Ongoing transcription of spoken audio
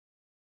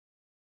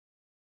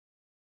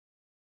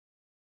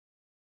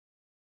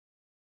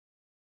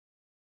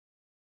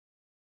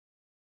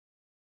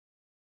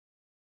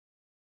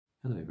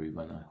Hello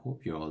everyone, I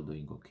hope you're all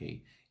doing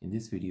okay. In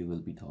this video,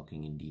 we'll be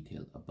talking in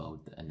detail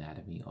about the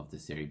anatomy of the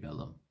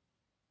cerebellum.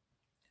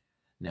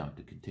 Now,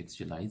 to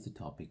contextualize the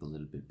topic a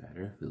little bit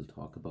better, we'll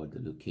talk about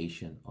the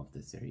location of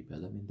the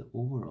cerebellum in the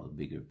overall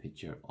bigger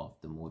picture of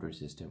the motor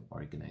system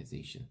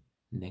organization.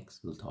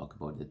 Next, we'll talk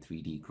about the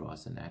 3D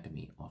gross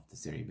anatomy of the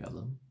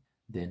cerebellum.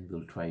 Then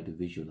we'll try to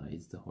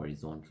visualize the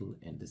horizontal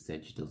and the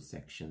sagittal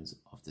sections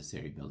of the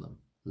cerebellum.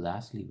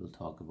 Lastly, we'll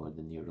talk about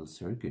the neural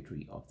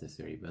circuitry of the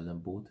cerebellum,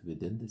 both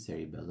within the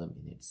cerebellum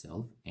in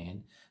itself,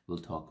 and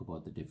we'll talk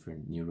about the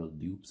different neural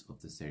loops of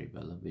the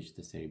cerebellum, which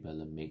the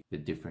cerebellum makes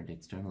with different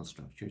external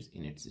structures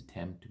in its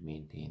attempt to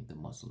maintain the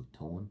muscle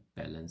tone,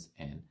 balance,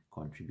 and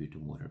contribute to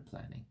motor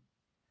planning.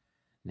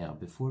 Now,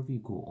 before we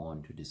go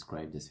on to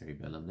describe the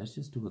cerebellum, let's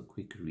just do a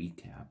quick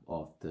recap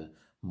of the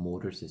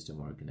motor system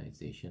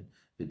organization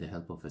with the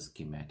help of a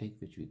schematic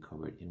which we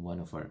covered in one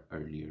of our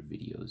earlier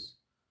videos.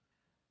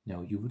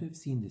 Now, you would have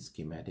seen this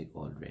schematic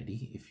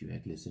already if you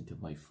had listened to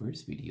my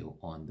first video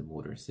on the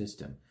motor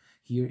system.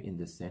 Here in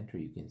the center,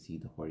 you can see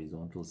the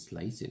horizontal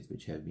slices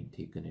which have been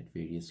taken at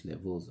various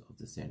levels of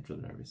the central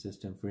nervous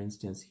system. For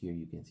instance, here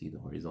you can see the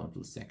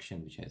horizontal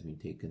section which has been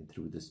taken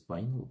through the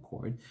spinal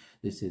cord.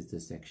 This is the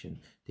section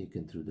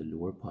taken through the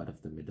lower part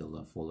of the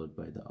medulla, followed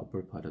by the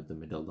upper part of the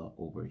medulla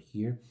over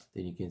here.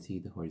 Then you can see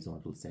the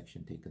horizontal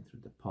section taken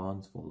through the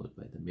pons, followed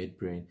by the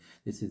midbrain.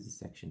 This is the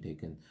section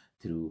taken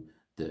through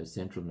the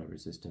central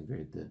nervous system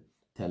where the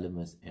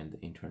thalamus and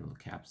the internal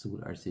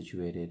capsule are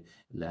situated.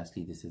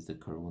 Lastly, this is the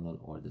coronal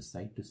or the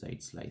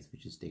side-to-side slice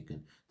which is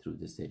taken through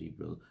the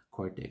cerebral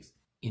cortex.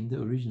 In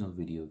the original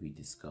video, we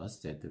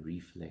discussed that the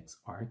reflex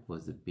arc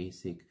was the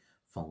basic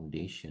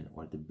foundation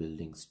or the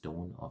building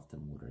stone of the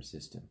motor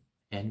system.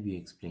 And we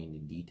explained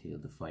in detail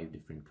the 5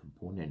 different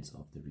components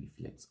of the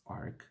reflex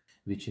arc,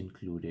 which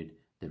included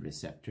the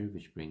receptor,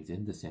 which brings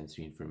in the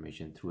sensory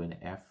information through an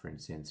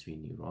afferent sensory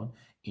neuron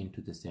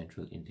into the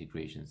central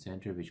integration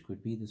center, which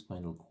could be the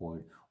spinal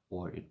cord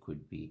or it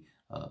could be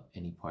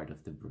any part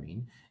of the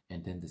brain.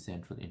 And then the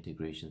central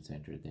integration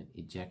center then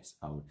ejects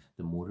out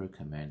the motor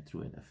command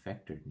through an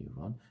effector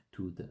neuron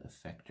to the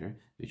effector,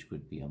 which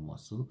could be a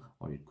muscle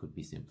or it could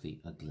be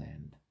simply a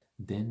gland.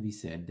 Then we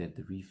said that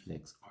the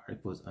reflex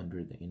arc was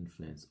under the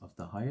influence of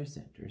the higher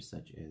centers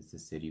such as the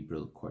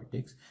cerebral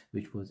cortex,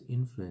 which was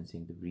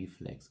influencing the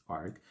reflex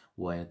arc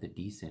via the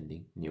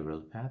descending neural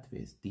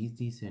pathways. These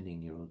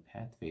descending neural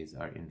pathways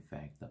are in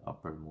fact the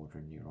upper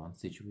motor neurons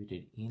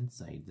situated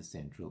inside the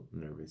central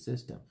nervous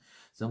system.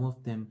 Some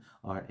of them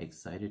are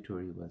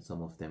excitatory while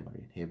some of them are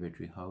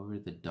inhibitory. However,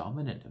 the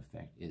dominant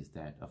effect is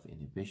that of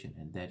inhibition,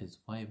 and that is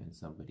why when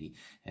somebody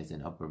has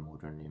an upper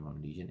motor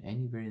neuron lesion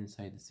anywhere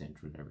inside the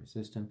central nervous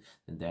system,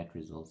 then that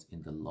results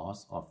in the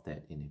loss of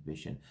that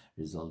inhibition,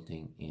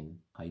 resulting in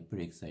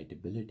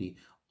hyperexcitability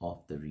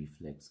of the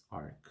reflex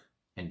arc.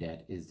 And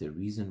that is the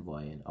reason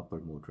why an upper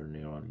motor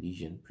neuron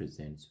lesion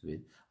presents with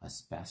a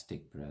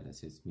spastic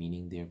paralysis,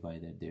 meaning thereby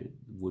that there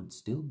would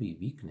still be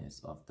weakness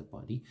of the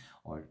body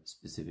or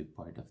specific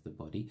part of the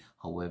body.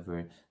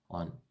 However,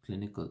 on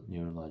clinical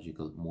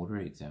neurological motor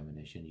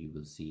examination, you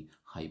will see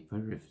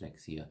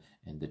hyperreflexia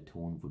and the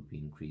tone would be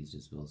increased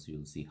as well. So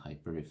you'll see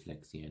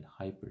hyperreflexia and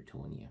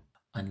hypertonia.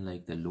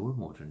 Unlike the lower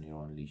motor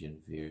neuron lesion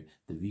where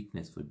the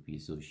weakness would be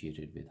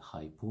associated with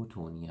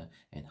hypotonia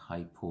and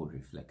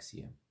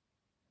hyporeflexia.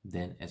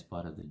 Then, as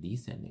part of the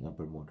descending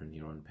upper motor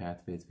neuron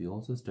pathways, we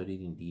also studied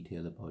in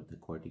detail about the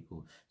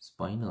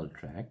corticospinal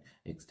tract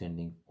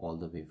extending all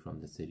the way from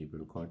the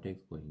cerebral cortex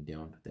going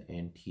down to the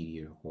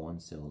anterior horn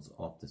cells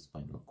of the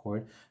spinal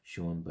cord,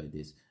 shown by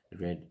this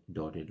red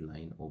dotted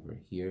line over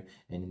here.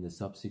 And in the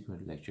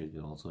subsequent lectures,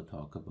 we'll also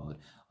talk about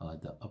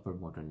the upper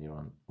motor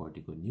neuron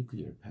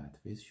corticonuclear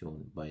pathways,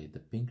 shown by the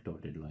pink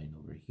dotted line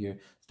over here,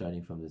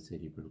 starting from the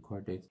cerebral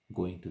cortex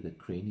going to the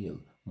cranial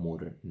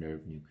motor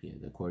nerve nuclei.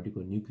 The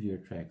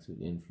corticonuclear tracts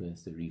will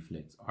influence the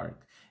reflex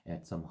arc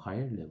at some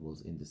higher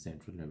levels in the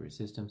central nervous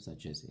system,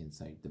 such as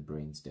inside the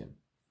brainstem.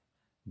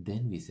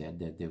 Then we said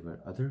that there were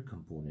other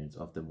components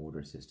of the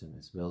motor system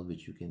as well,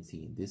 which you can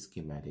see in this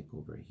schematic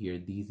over here.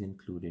 These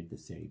included the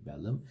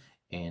cerebellum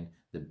and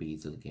the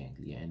basal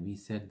ganglia. And we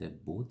said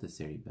that both the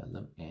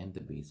cerebellum and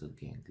the basal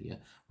ganglia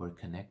were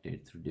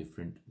connected through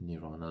different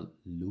neuronal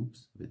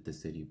loops with the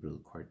cerebral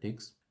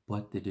cortex,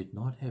 but they did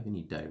not have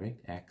any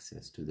direct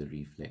access to the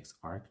reflex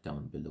arc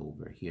down below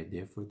over here.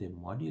 Therefore, they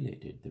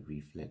modulated the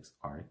reflex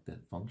arc, the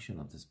function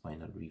of the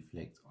spinal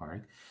reflex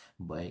arc,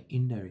 by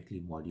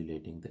indirectly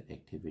modulating the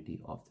activity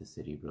of the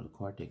cerebral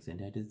cortex. And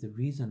that is the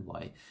reason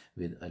why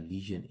with a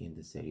lesion in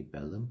the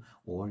cerebellum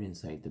or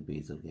inside the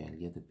basal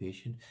ganglia, the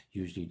patient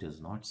usually does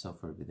not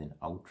suffer with an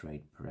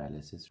outright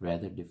paralysis.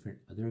 Rather, different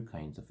other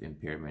kinds of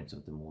impairments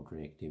of the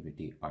motor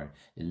activity are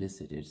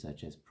elicited,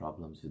 such as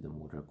problems with the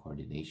motor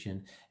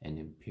coordination and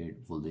impaired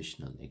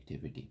volitional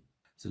activity.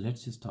 So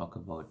let's just talk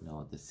about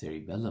now the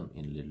cerebellum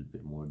in a little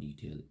bit more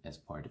detail as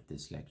part of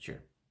this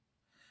lecture.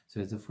 So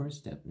as a first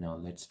step, now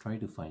let's try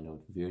to find out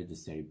where the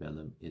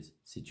cerebellum is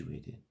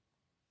situated.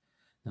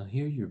 Now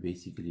here you're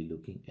basically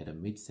looking at a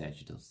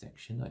mid-sagittal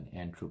section, an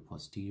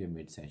anteroposterior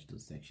mid-sagittal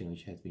section,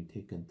 which has been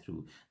taken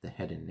through the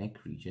head and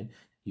neck region.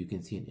 You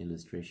can see an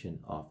illustration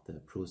of the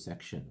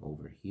prosection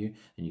over here,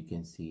 and you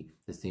can see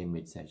the same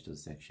mid-sagittal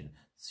section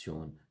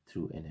shown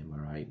through an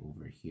MRI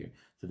over here.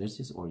 So let's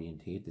just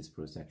orientate this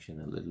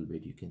prosection a little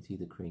bit. You can see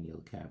the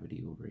cranial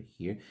cavity over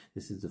here.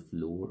 This is the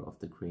floor of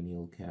the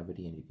cranial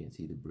cavity, and you can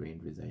see the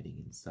brain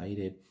residing inside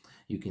it.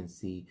 You can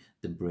see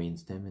the brain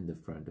stem in the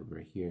front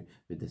over here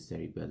with the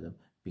cerebellum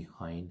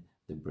behind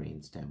the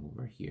brain stem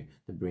over here.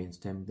 The brain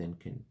stem then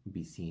can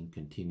be seen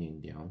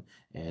continuing down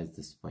as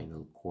the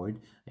spinal cord,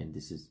 and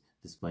this is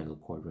the spinal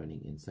cord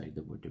running inside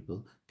the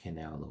vertebral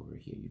canal over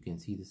here. You can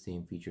see the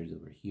same features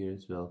over here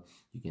as well.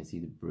 You can see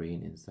the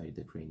brain inside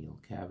the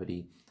cranial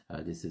cavity.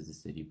 This is the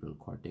cerebral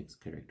cortex,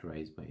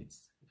 characterized by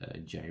its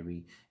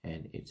gyri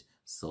and its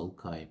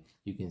sulci.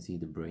 You can see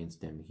the brain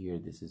stem here.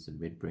 This is the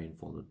midbrain,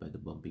 followed by the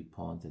bumpy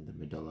pons, and the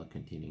medulla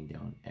continuing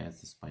down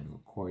as the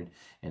spinal cord,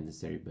 and the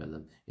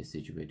cerebellum is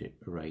situated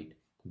right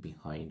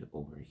behind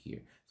over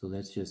here. So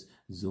let's just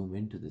zoom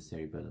into the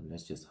cerebellum.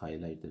 Let's just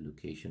highlight the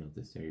location of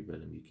the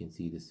cerebellum. You can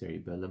see the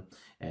cerebellum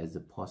as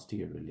the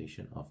posterior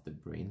relation of the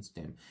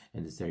brainstem,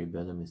 and the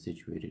cerebellum is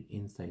situated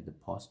inside the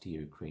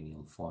posterior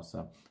cranial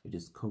fossa. It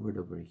is covered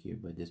over here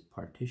by this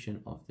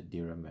partition of the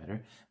dura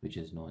mater, which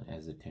is known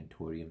as the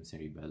tentorium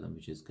cerebellum,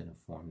 which is going to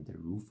form the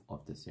roof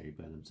of the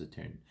cerebellum. So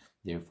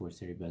therefore,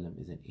 cerebellum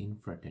is an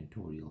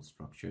infratentorial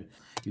structure.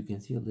 You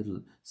can see a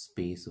little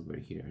space over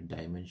here, a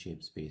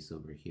diamond-shaped space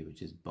over here,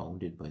 which is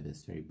bounded by the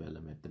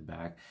cerebellum at the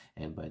back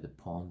and by the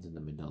pons and the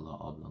medulla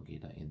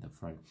oblongata in the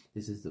front.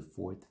 This is the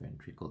fourth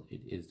ventricle. It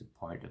is the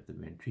part of the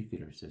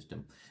ventricular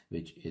system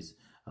which is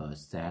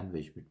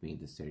sandwiched between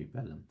the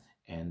cerebellum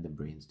and the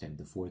brainstem.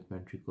 The fourth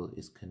ventricle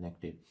is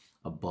connected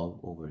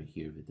above over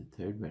here with the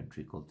third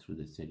ventricle through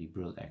the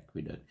cerebral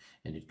aqueduct,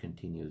 and it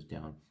continues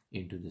down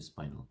into the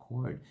spinal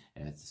cord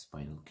as the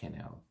spinal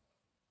canal.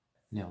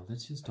 Now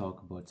let's just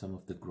talk about some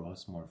of the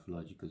gross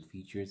morphological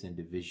features and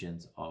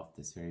divisions of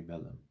the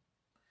cerebellum.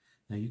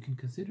 Now you can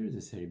consider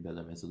the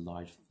cerebellum as a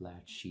large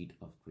flat sheet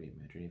of gray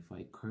matter. If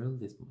I curl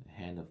this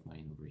hand of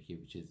mine over here,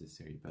 which is the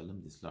cerebellum,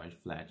 this large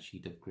flat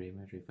sheet of gray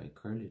matter, if I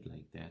curl it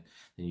like that,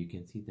 then you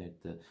can see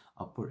that the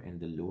upper and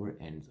the lower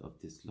ends of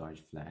this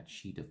large flat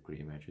sheet of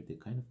gray matter, they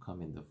kind of come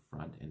in the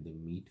front and they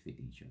meet with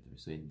each other.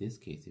 So in this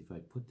case, if I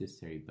put this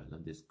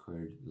cerebellum, this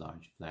curled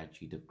large flat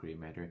sheet of gray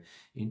matter,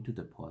 into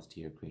the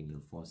posterior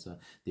cranial fossa,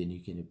 then you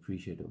can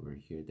appreciate over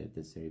here that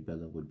the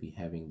cerebellum would be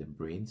having the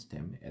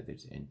brainstem as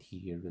its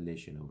anterior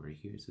relation over here.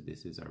 So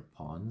this is our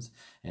pons,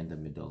 and the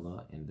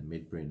medulla and the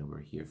midbrain over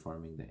here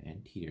forming the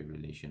anterior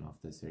relation of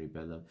the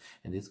cerebellum,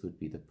 and this would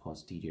be the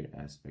posterior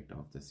aspect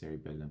of the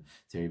cerebellum.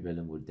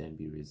 Cerebellum would then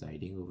be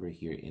residing over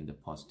here in the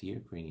posterior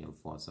cranial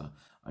fossa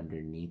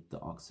underneath the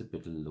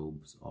occipital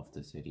lobes of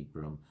the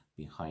cerebrum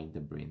behind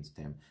the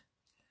brainstem.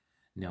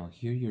 Now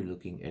here you're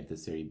looking at the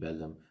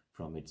cerebellum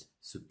from its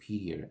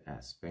superior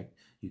aspect.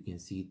 You can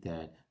see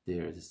that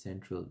there is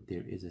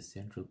a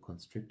central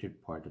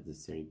constricted part of the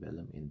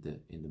cerebellum in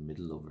the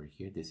middle over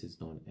here. This is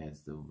known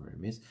as the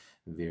vermis,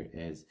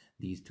 whereas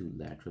these two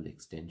lateral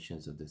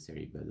extensions of the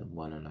cerebellum,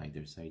 one on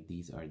either side,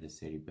 these are the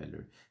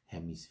cerebellar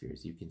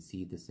hemispheres. You can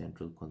see the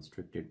central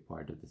constricted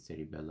part of the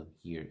cerebellum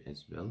here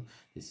as well.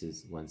 This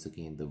is once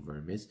again the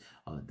vermis.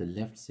 The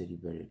left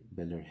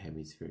cerebellar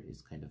hemisphere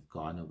is kind of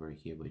gone over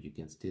here, but you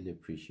can still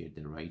appreciate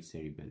the right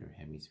cerebellar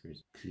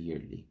hemispheres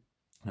clearly.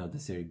 Now the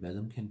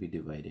cerebellum can be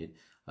divided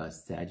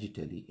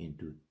sagittally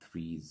into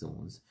three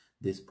zones.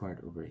 This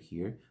part over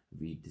here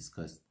we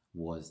discussed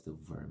was the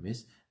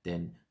vermis.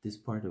 Then this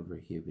part over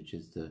here, which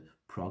is the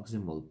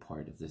proximal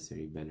part of the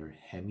cerebellar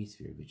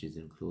hemisphere, which is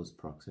in close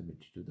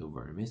proximity to the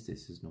vermis,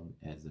 this is known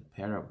as the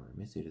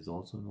paravermis. It is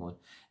also known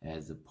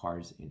as the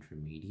pars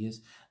intermedius.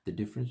 The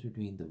difference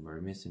between the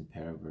vermis and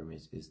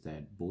paravermis is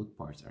that both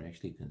parts are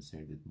actually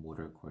concerned with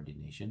motor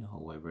coordination.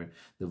 However,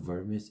 the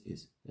vermis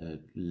is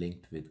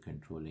linked with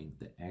controlling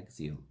the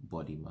axial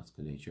body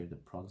musculature, the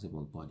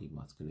proximal body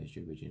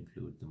musculature, which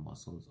include the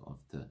muscles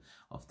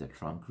of the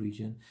trunk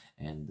region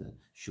and the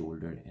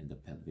shoulder and the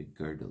pelvic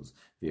girdles,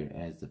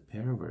 whereas the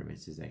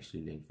paravermis is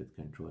actually linked with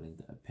controlling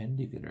the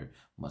appendicular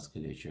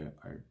musculature,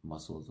 or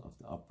muscles of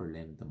the upper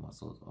limb, the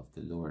muscles of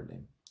the lower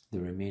limb. The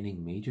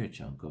remaining major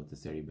chunk of the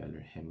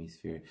cerebellar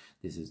hemisphere,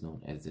 this is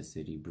known as the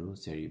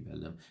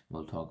cerebrocerebellar.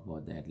 We'll talk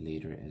about that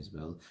later as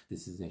well.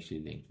 This is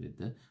actually linked with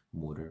the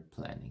motor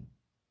planning.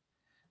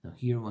 Now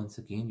here once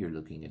again you're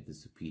looking at the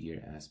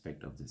superior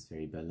aspect of the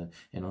cerebellum,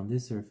 and on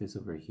this surface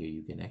over here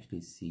you can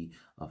actually see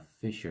a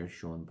fissure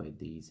shown by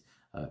these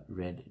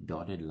red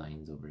dotted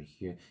lines over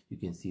here. You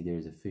can see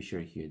there's a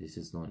fissure here. This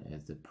is known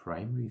as the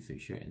primary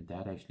fissure, and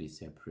that actually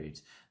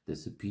separates the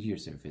superior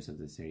surface of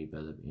the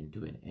cerebellum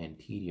into an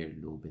anterior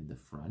lobe in the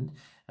front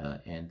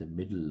and the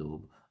middle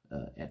lobe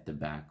at the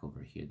back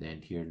over here. The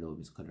anterior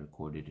lobe is color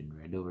coded in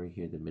red over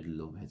here. The middle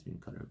lobe has been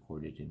color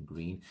coded in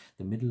green.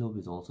 The middle lobe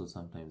is also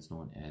sometimes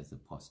known as the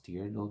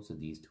posterior lobe. So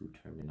these two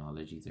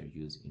terminologies are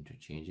used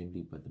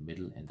interchangeably, but the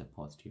middle and the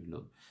posterior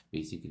lobe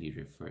basically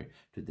refer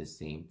to the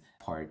same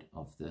part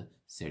of the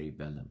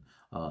cerebellum.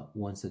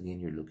 Once again,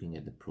 you're looking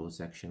at the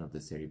pro-section of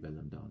the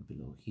cerebellum down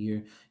below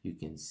here. You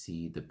can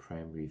see the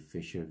primary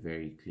fissure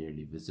very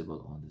clearly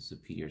visible on the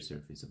superior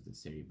surface of the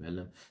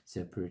cerebellum,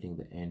 separating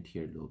the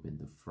anterior lobe in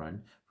the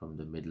front from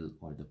the middle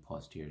or the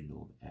posterior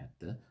lobe at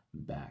the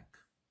back.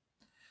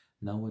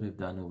 Now what I've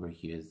done over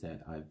here is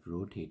that I've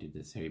rotated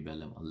the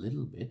cerebellum a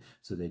little bit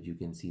so that you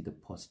can see the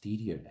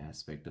posterior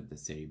aspect of the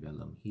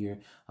cerebellum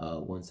here.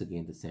 Once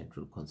again, the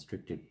central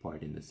constricted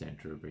part in the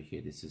center over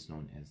here, this is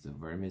known as the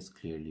vermis,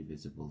 clearly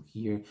visible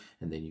here.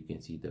 And then you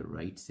can see the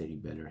right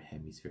cerebellar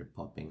hemisphere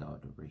popping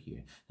out over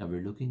here. Now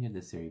we're looking at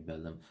the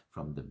cerebellum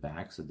from the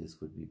back, so this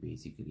would be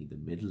basically the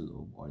middle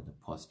lobe or the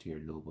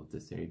posterior lobe of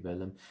the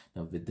cerebellum.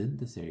 Now within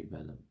the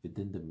cerebellum,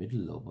 within the middle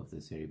lobe of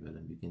the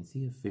cerebellum, you can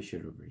see a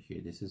fissure over here.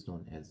 This is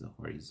known as the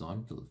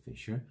horizontal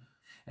fissure,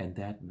 and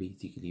that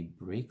basically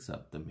breaks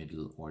up the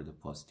middle or the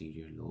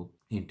posterior lobe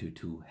into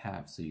two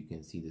halves. So you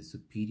can see the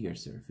superior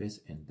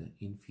surface and the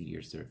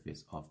inferior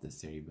surface of the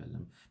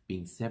cerebellum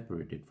being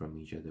separated from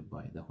each other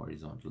by the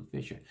horizontal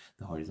fissure.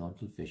 The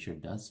horizontal fissure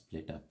does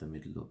split up the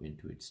middle lobe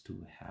into its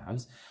two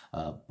halves,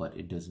 but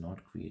it does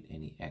not create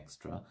any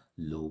extra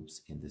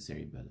lobes in the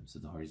cerebellum. So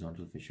the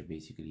horizontal fissure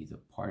basically is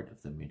a part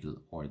of the middle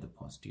or the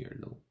posterior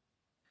lobe.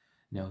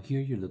 Now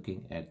here you're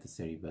looking at the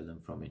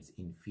cerebellum from its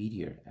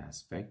inferior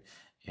aspect,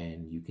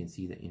 and you can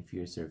see the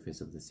inferior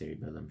surface of the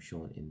cerebellum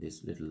shown in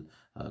this little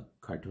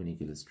cartoonic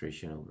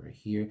illustration over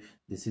here.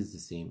 This is the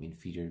same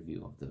inferior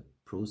view of the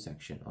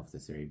pro-section of the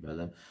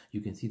cerebellum.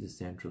 You can see the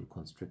central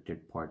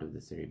constricted part of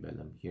the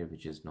cerebellum here,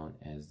 which is known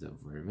as the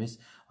vermis.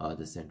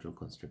 The central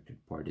constricted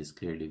part is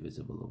clearly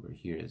visible over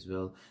here as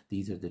well.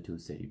 These are the two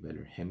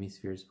cerebellar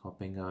hemispheres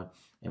popping out,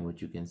 and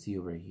what you can see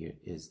over here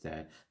is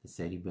that the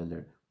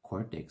cerebellar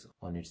cortex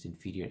on its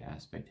inferior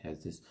aspect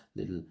has this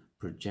little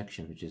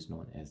projection which is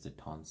known as the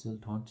tonsil.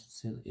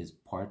 Tonsil is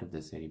part of the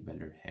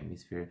cerebellar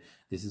hemisphere.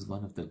 This is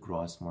one of the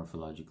gross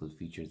morphological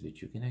features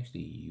which you can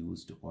actually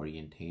use to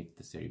orientate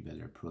the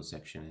cerebellar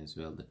prosection as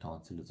well. The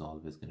tonsil is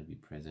always going to be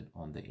present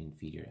on the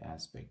inferior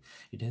aspect.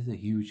 It has a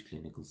huge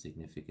clinical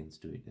significance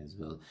to it as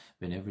well.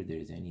 Whenever there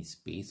is any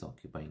space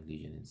occupying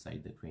lesion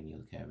inside the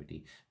cranial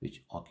cavity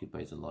which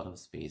occupies a lot of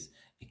space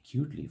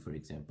acutely, for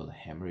example a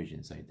hemorrhage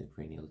inside the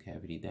cranial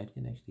cavity, that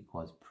can actually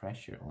cause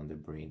pressure on the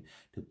brain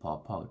to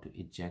pop out, to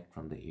eject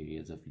from the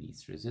areas of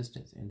least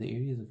resistance. And the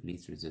areas of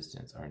least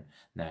resistance are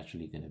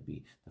naturally going to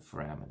be the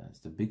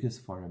foramina. The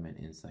biggest foramen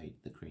inside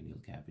the cranial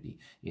cavity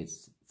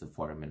is the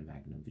foramen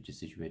magnum, which is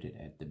situated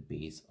at the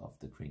base of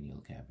the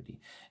cranial cavity.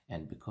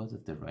 And because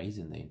of the rise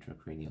in the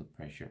intracranial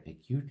pressure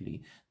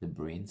acutely, the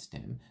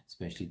brainstem,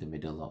 especially the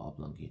medulla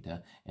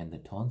oblongata and the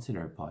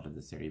tonsillar part of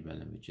the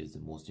cerebellum, which is the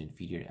most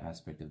inferior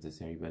aspect of the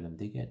cerebellum,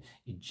 they get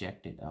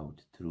ejected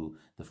out through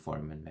the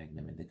foramen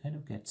magnum, and they kind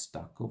of get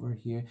stuck over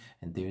here,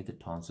 and there the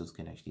tonsils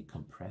can actually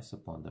compress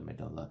upon the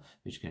medulla,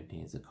 which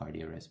contains the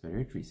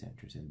cardiorespiratory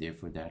centers, and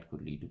therefore that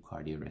could lead to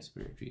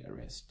cardiorespiratory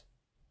arrest.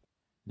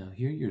 Now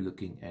here you're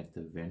looking at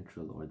the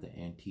ventral or the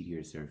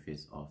anterior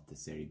surface of the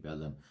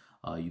cerebellum.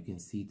 You can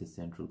see the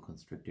central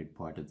constricted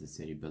part of the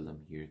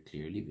cerebellum here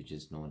clearly, which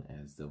is known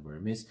as the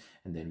vermis,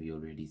 and then we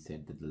already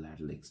said that the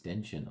lateral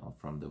extension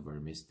from the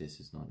vermis, this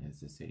is known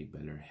as the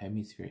cerebellar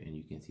hemisphere, and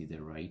you can see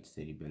the right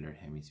cerebellar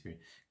hemisphere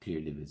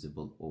clearly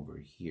visible over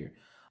here.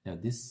 Now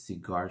this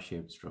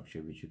cigar-shaped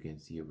structure, which you can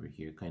see over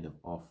here, kind of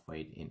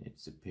off-white in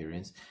its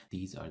appearance,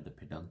 these are the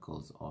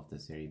peduncles of the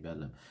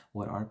cerebellum.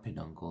 What are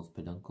peduncles?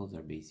 Peduncles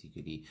are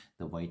basically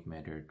the white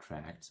matter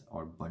tracts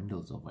or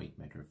bundles of white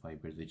matter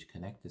fibers which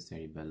connect the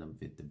cerebellum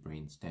with the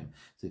brainstem.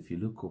 So if you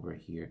look over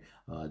here,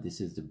 this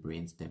is the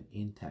brainstem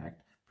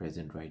intact,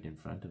 present right in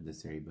front of the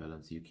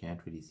cerebellum, so you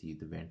can't really see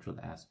the ventral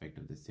aspect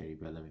of the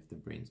cerebellum if the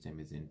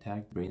brainstem is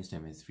intact.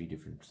 Brainstem has three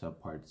different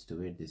subparts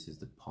to it. This is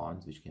the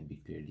pons, which can be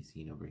clearly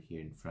seen over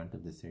here in front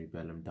of the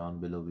cerebellum. Down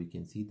below we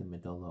can see the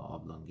medulla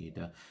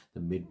oblongata.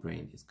 The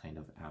midbrain is kind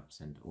of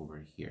absent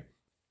over here.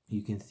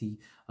 You can see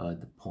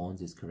the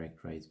pons is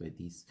characterized by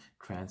these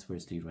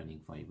transversely running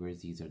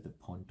fibers. These are the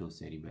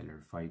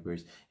pontocerebellar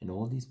fibers, and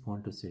all these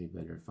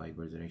pontocerebellar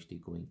fibers are actually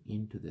going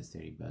into the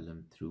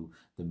cerebellum through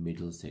the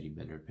middle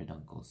cerebellar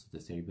peduncle. So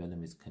the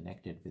cerebellum is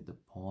connected with the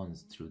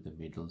pons through the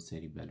middle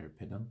cerebellar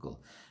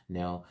peduncle.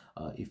 Now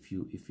if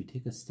you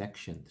take a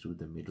section through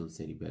the middle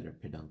cerebellar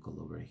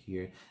peduncle over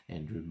here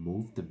and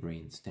remove the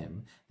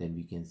brainstem, then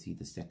we can see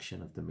the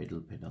section of the middle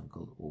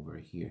peduncle over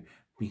here.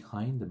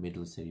 Behind the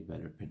middle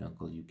cerebellar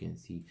peduncle, you can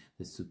see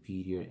the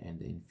superior and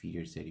the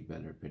inferior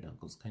cerebellar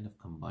peduncles kind of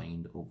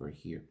combined over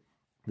here.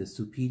 The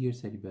superior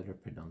cerebellar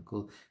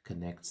peduncle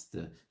connects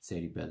the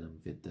cerebellum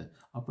with the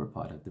upper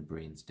part of the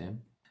brainstem.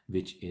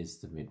 which is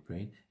the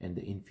midbrain, and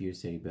the inferior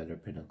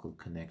cerebellar peduncle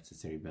connects the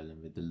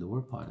cerebellum with the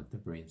lower part of the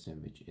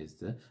brainstem, which is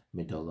the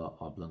medulla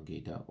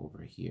oblongata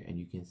over here. And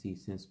you can see,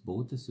 since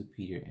both the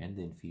superior and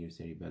the inferior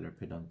cerebellar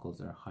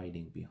peduncles are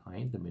hiding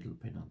behind the middle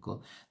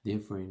peduncle,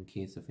 therefore in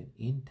case of an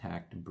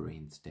intact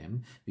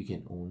brainstem, we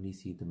can only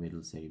see the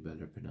middle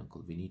cerebellar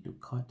peduncle. We need to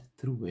cut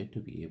through it to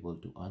be able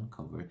to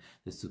uncover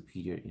the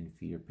superior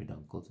inferior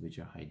peduncles which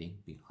are hiding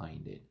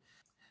behind it.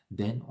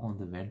 Then on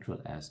the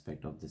ventral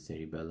aspect of the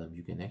cerebellum,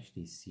 you can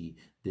actually see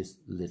this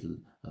little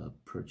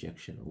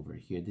projection over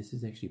here. This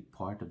is actually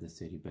part of the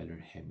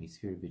cerebellar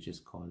hemisphere, which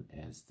is called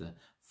as the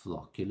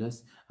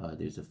flocculus.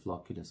 There's a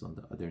flocculus on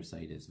the other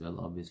side as well,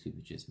 obviously,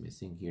 which is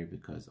missing here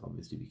because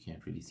obviously we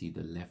can't really see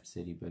the left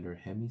cerebellar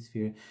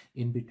hemisphere.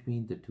 In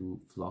between the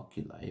two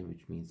flocculi,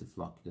 which means the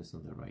flocculus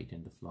on the right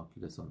and the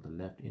flocculus on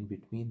the left, in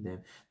between them,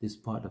 this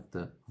part of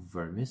the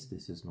vermis,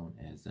 this is known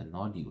as the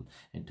nodule,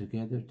 and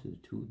together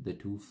to the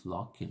two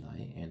flocculi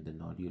and the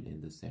nodule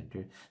in the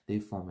center, they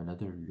form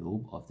another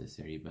lobe of the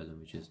cerebellum,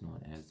 which is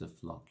known as the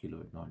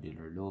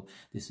flocculonodular lobe.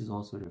 This is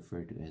also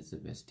referred to as the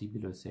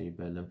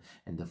vestibulocerebellum,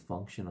 and the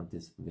function of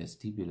this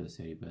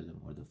vestibulocerebellum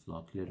or the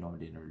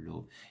flocculonodular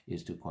lobe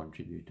is to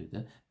contribute to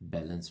the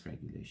balance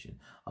regulation.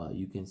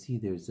 You can see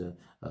there's a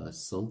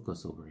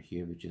sulcus over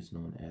here, which is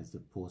known as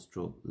the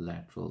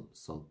posterolateral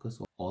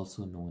sulcus,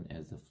 also known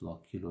as the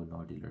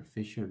flocculonodular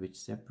fissure, which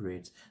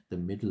separates the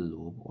middle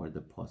lobe or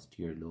the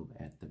posterior lobe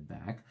at the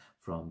back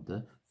from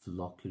the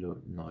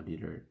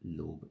flocculonodular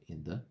lobe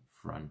in the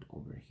front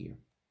over here.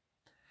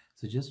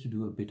 So just to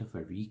do a bit of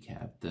a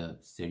recap, the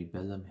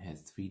cerebellum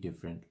has three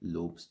different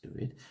lobes to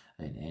it: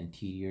 an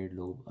anterior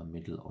lobe, a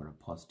middle or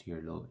a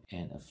posterior lobe,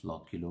 and a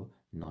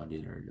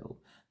flocculonodular lobe.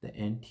 The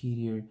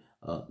anterior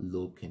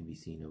lobe can be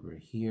seen over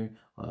here,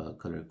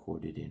 color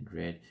coded in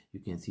red. You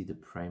can see the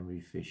primary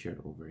fissure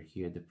over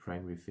here. The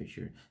primary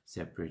fissure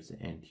separates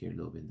the anterior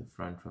lobe in the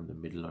front from the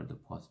middle or the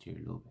posterior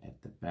lobe at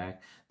the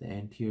back. The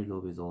anterior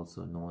lobe is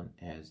also known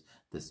as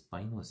the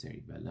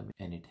spinocerebellum,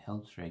 and it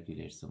helps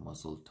regulate the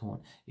muscle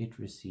tone. It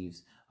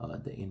receives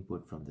the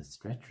input from the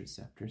stretch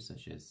receptors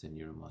such as the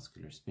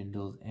neuromuscular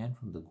spindles and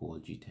from the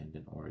Golgi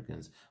tendon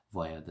organs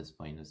via the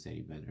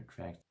spinocerebellar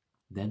tract.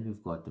 Then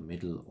we've got the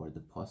middle or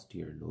the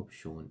posterior lobe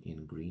shown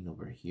in green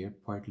over here,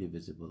 partly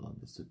visible on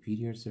the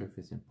superior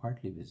surface and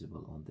partly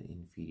visible on the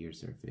inferior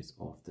surface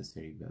of the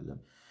cerebellum.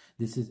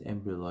 This is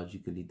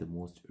embryologically the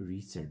most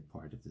recent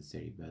part of the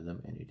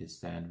cerebellum, and it is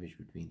sandwiched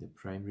between the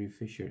primary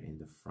fissure in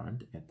the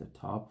front at the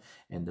top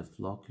and the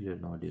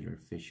flocculonodular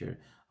fissure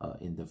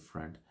in the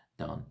front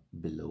down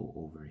below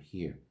over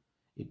here.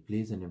 It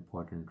plays an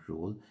important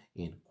role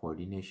in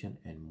coordination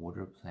and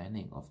motor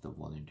planning of the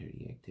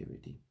voluntary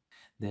activity.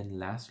 Then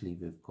lastly,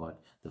 we've got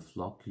the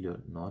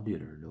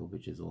flocculonodular lobe,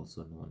 which is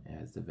also known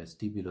as the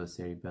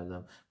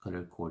vestibulocerebellum,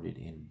 color coded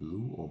in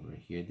blue over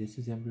here. This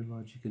is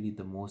embryologically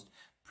the most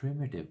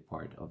primitive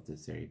part of the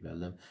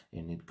cerebellum,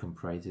 and it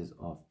comprises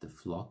of the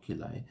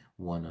flocculi,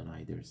 one on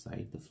either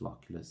side, the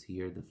flocculus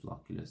here, the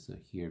flocculus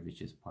here,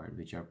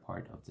 which are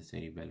part of the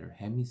cerebellar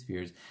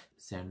hemispheres,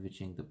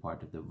 sandwiching the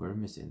part of the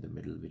vermis in the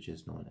middle, which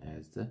is known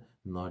as the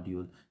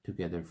nodule,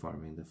 together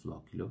forming the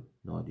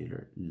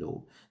flocculonodular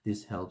lobe.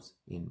 This helps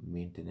in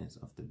maintenance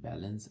of the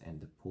balance and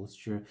the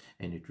posture,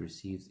 and it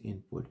receives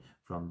input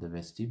from the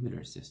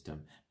vestibular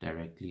system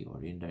directly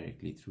or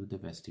indirectly through the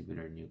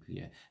vestibular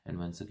nuclei. And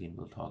once again,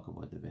 we'll talk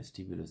about the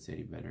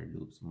vestibulocerebellar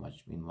loops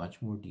in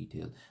much more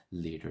detail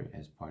later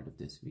as part of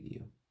this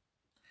video.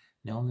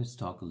 Now let's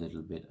talk a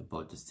little bit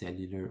about the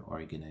cellular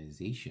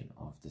organization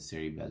of the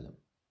cerebellum.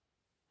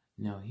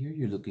 Now here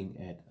you're looking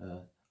at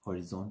a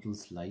horizontal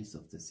slice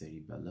of the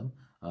cerebellum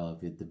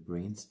with the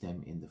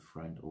brainstem in the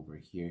front over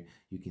here.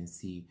 You can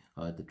see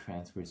the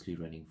transversely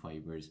running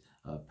fibers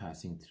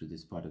passing through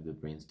this part of the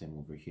brainstem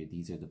over here.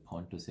 These are the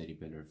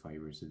pontocerebellar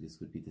fibers, so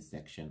this would be the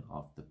section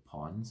of the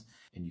pons.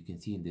 And you can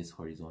see in this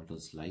horizontal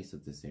slice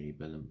of the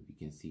cerebellum, you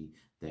can see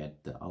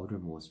that the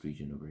outermost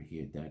region over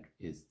here, that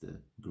is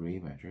the gray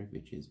matter,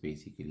 which is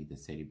basically the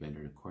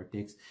cerebellar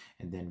cortex.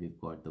 And then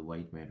we've got the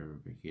white matter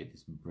over here,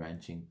 this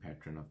branching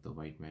pattern of the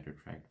white matter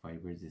tract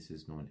fibers. This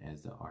is known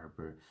as the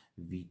arbor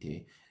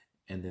vitae.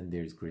 And then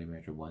there's gray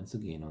matter once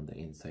again on the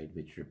inside,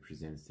 which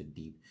represents the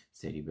deep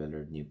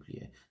cerebellar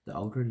nuclei. The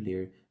outer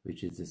layer,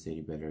 which is the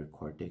cerebellar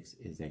cortex,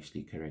 is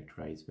actually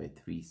characterized by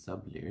three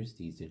sublayers.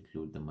 These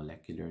include the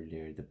molecular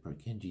layer, the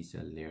Purkinje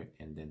cell layer,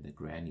 and then the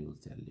granule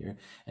cell layer.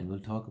 And we'll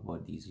talk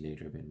about these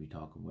later when we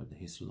talk about the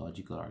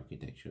histological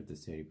architecture of the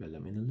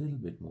cerebellum in a little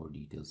bit more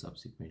detail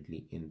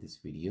subsequently in this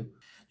video.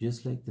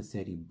 Just like the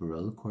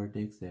cerebral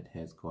cortex that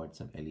has got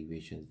some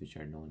elevations which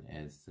are known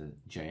as the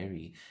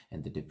gyri,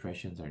 and the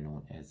depressions are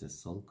known as the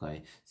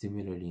sulci.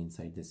 Similarly,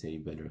 inside the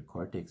cerebellar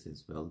cortex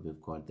as well,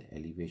 we've got the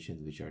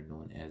elevations which are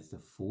known as the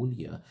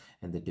folia,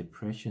 and the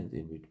depressions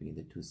in between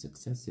the two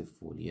successive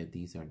folia,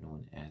 these are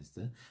known as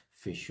the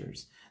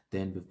fissures.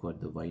 Then we've got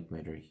the white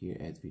matter here,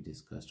 as we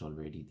discussed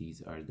already.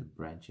 These are the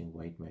branching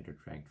white matter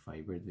tract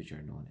fibers which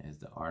are known as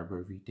the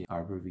arbor vitae.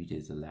 Arbor vitae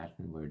is a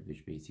Latin word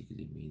which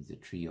basically means the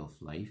tree of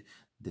life.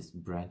 This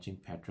branching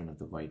pattern of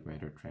the white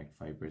matter tract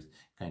fibers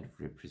kind of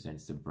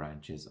represents the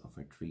branches of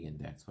a tree, and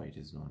that's why it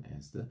is known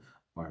as the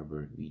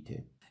arbor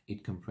vitae.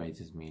 It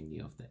comprises mainly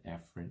of the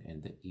afferent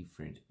and the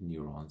efferent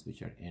neurons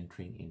which are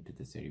entering into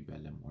the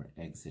cerebellum or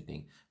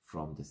exiting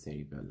from the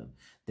cerebellum.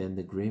 Then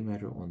the gray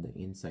matter on the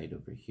inside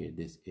over here,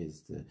 these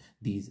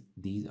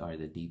are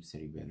the deep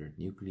cerebellar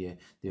nuclei.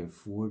 There are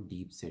 4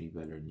 deep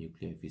cerebellar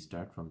nuclei. If we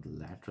start from the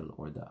lateral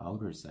or the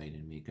outer side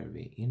and make our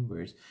way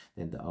inwards,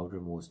 then the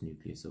outermost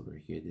nucleus over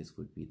here, this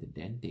would be the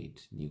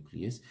dentate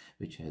nucleus,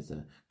 which has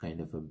a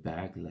kind of a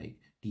bag-like,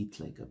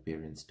 teeth-like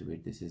appearance to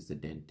it. This is the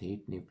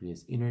dentate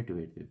nucleus. Inner to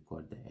it, we've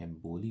got the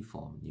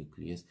emboliform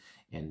nucleus,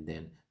 and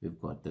then we've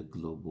got the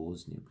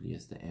globose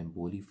nucleus. The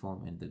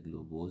emboliform and the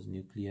globose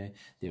nuclei,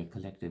 they are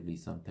collectively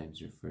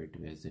sometimes referred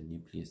to as the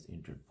nucleus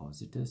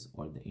interpositus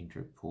or the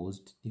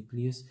interposed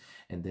nucleus.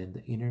 And then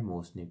the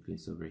innermost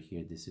nucleus over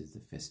here, this is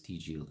the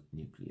vestigial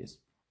nucleus.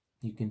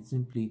 You can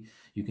simply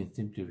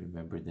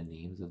remember the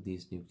names of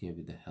these nuclei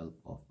with the help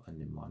of a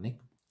mnemonic.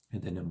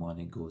 And the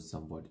mnemonic goes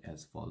somewhat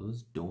as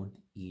follows: don't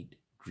eat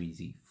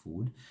greasy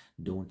food.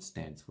 Don't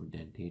stands for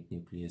dentate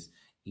nucleus.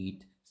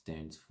 Eat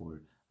stands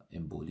for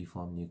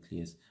emboliform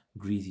nucleus.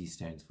 Greasy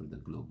stands for the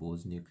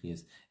globose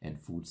nucleus, and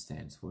food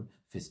stands for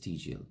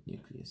vestigial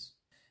nucleus.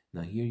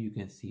 Now here you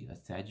can see a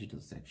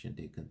sagittal section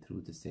taken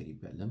through the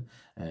cerebellum,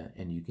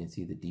 and you can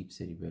see the deep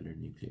cerebellar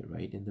nuclei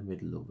right in the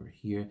middle over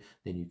here.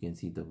 Then you can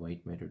see the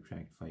white matter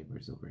tract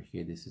fibers over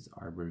here. This is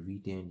arbor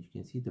vitae, and you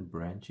can see the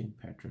branching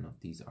pattern of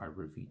these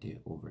arbor vitae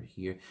over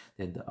here.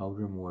 Then the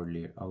outermost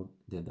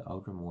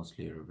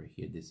layer over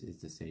here, this is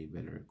the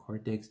cerebellar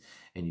cortex,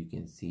 and you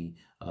can see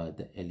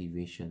the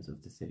elevations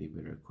of the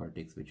cerebellar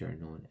cortex which are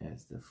known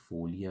as the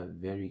folia,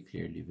 very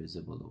clearly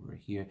visible over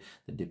here.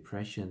 The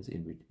depressions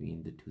in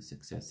between the two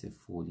successive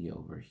folia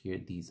over here,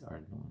 these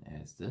are known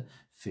as the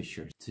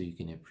fissures. So you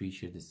can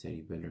appreciate the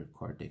cerebellar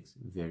cortex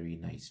very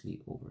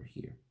nicely over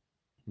here.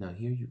 Now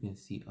here you can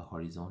see a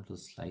horizontal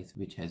slice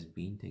which has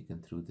been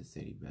taken through the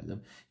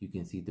cerebellum. You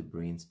can see the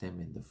brainstem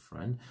in the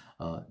front.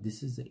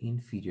 This is the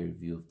inferior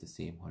view of the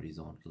same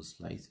horizontal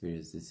slice,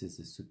 whereas this is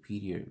the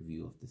superior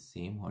view of the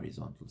same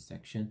horizontal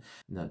section.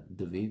 Now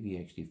the way we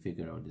actually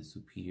figure out the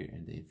superior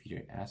and the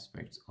inferior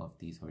aspects of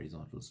these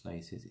horizontal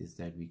slices is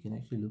that we can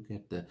actually look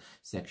at the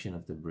section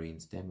of the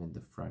brainstem in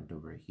the front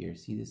over here.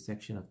 See, this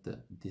section of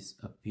this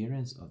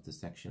appearance of the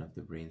section of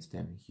the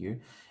brainstem here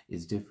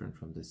is different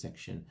from the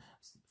section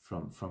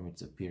from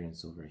its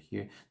appearance over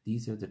here.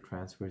 These are the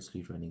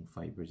transversely running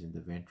fibers in the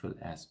ventral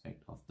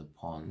aspect of the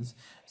pons.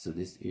 So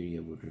this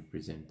area would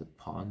represent the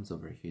pons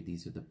over here.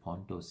 These are the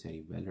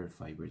pontocerebellar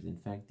fibers. In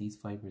fact, these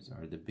fibers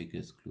are the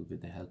biggest clue,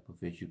 with the help of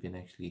which you can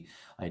actually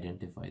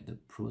identify the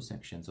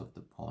prosections of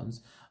the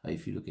pons.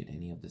 If you look at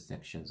any of the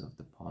sections of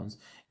the pons,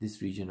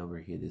 this region over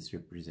here, this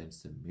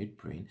represents the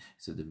midbrain.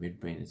 So the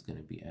midbrain is going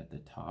to be at the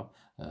top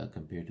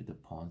compared to the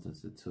pons.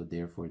 So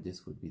therefore,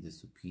 this would be the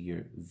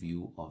superior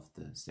view of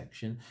the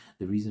section.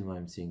 The reason why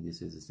I'm saying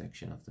this is a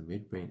section of the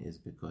midbrain is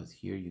because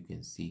here you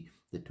can see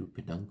the two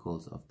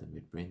peduncles of the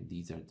midbrain.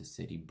 These are the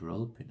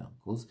cerebral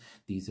peduncles.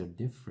 These are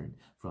different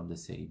from the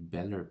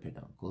cerebellar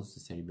peduncles. The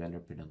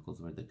cerebellar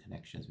peduncles were the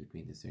connections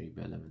between the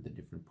cerebellum and the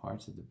different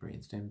parts of the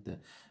brainstem.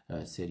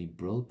 The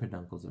cerebral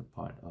peduncles are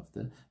part of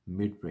the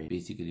midbrain,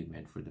 basically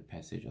meant for the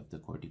passage of the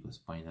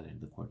corticospinal and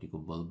the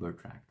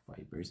corticobulbar tract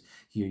fibers.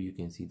 Here you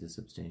can see the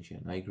substantia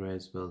nigra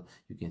as well.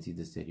 You can see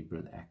the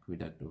cerebral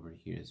aqueduct over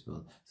here as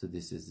well. So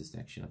this is the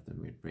section of the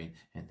midbrain,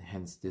 and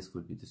hence this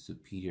would be the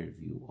superior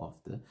view of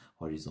the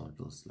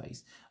horizontal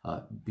slice.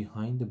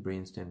 Behind the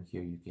brainstem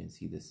here you can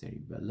see the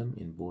cerebellum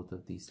in both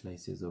of these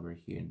slices over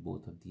here, in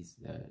both of these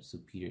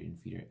superior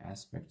inferior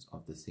aspects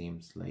of the same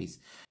slice.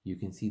 You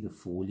can see the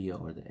folia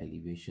or the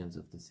elevations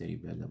of the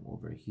cerebellum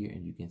over here,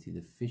 and you can see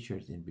the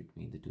fissures in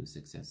between the two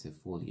successive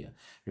folia.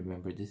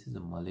 Remember, this is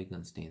a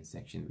Mulligan stain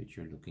section which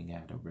you're looking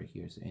at over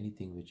here, so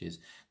anything which is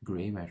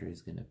gray matter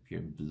is going to appear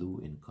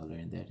blue in color,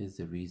 and that is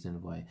the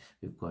reason why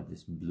we've got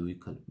this bluish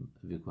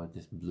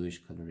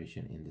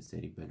coloration in the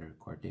cerebellar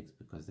cortex,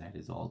 because that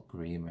is all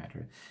gray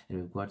matter. And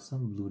we've got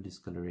some blue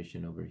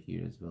discoloration over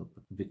here as well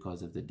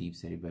because of the deep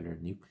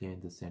cerebellar nuclei in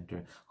the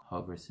center.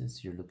 However,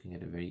 since you're looking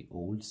at a very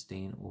old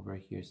stain over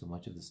here, so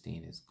much of the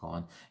stain is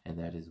gone, and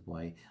that is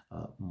why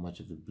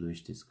much of the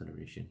bluish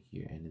discoloration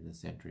here and in the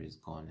center is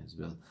gone as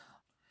well.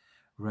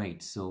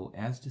 Right, so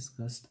as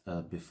discussed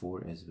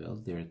before as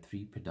well, there are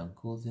three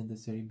peduncles in the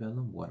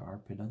cerebellum. What are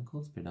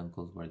peduncles?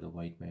 Peduncles were the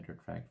white matter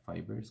tract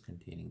fibers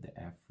containing the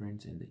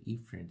afferents and the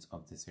efferents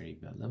of the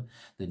cerebellum,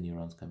 the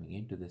neurons coming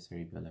into the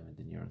cerebellum and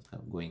the neurons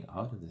going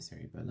out of the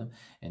cerebellum.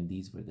 And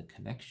these were the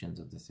connections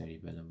of the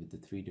cerebellum with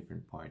the three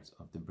different parts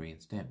of the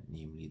brainstem,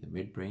 namely the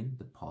midbrain,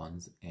 the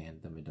pons, and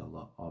the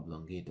medulla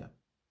oblongata.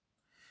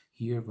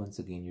 Here, once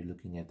again, you're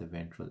looking at the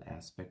ventral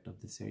aspect of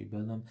the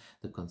cerebellum.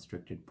 The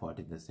constricted part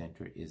in the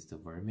center is the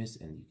vermis,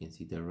 and you can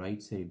see the right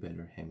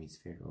cerebellar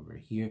hemisphere over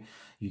here.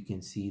 You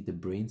can see the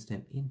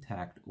brainstem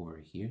intact over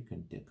here,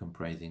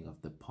 comprising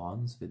of the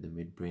pons with the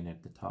midbrain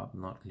at the top,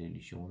 not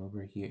clearly shown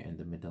over here, and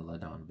the medulla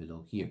down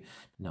below here.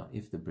 Now,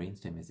 if the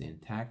brainstem is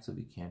intact, so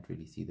we can't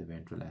really see the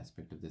ventral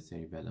aspect of the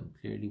cerebellum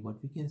clearly,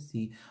 what we can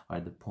see are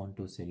the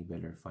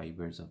pontocerebellar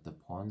fibers of the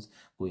pons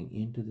going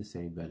into the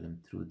cerebellum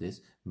through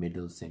this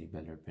middle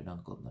cerebellar peduncle.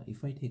 Now,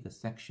 if I take a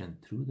section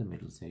through the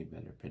middle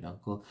cerebellar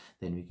peduncle,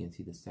 then we can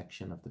see the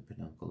section of the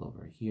peduncle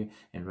over here,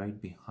 and right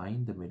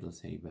behind the middle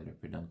cerebellar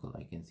peduncle,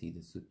 I can see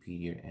the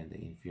superior and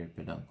the inferior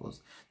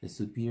peduncles. The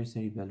superior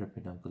cerebellar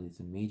peduncle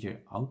is a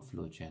major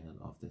outflow channel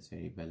of the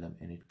cerebellum,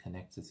 and it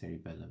connects the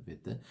cerebellum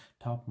with the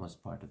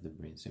topmost part of the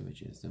brainstem,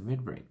 which is the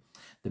midbrain.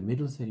 The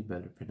middle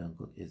cerebellar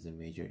peduncle is a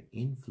major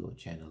inflow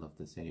channel of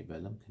the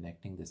cerebellum,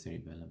 connecting the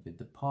cerebellum with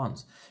the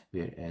pons,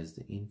 whereas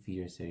the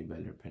inferior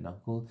cerebellar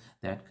peduncle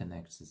that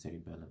connects the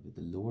cerebellum with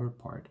the lowest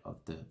part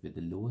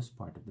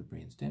of the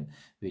brainstem,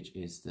 which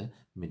is the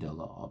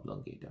medulla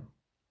oblongata.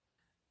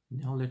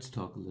 Now let's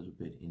talk a little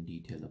bit in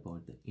detail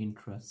about the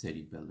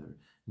intracerebellar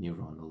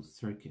neuronal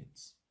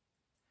circuits.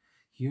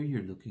 Here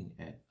you're looking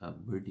at a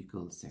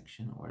vertical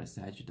section or a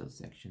sagittal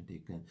section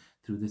taken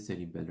through the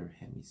cerebellar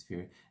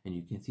hemisphere, and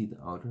you can see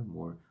the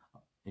outermost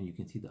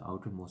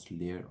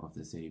layer of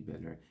the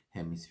cerebellar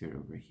hemisphere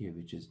over here,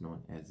 which is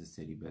known as the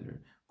cerebellar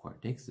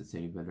cortex. The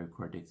cerebellar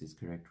cortex is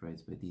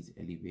characterized by these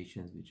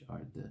elevations, which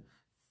are the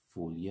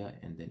folia,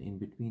 and then in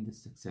between the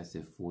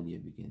successive folia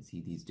we can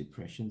see these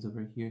depressions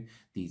over here.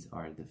 These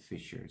are the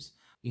fissures.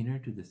 Inner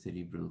to the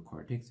cerebral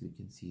cortex we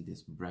can see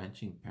this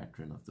branching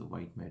pattern of the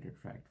white matter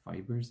tract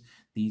fibers.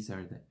 These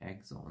are the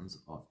axons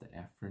of the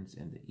afferents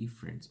and the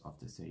efferents of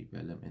the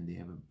cerebellum, and they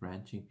have a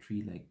branching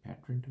tree-like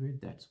pattern to it.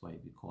 That's why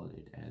we call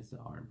it as the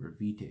arbor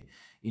vitae.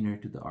 Inner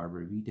to the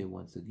arbor vitae,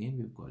 once again,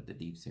 we've got the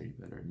deep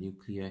cerebellar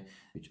nuclei,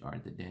 which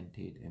are the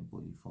dentate and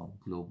polliform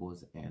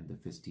globose and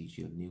the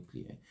fastigial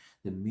nuclei.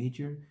 The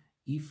major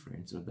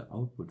efferents, or the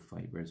output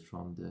fibers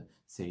from the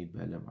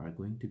cerebellum, are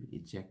going to be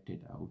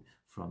ejected out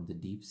from the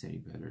deep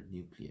cerebellar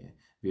nuclei,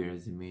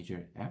 whereas the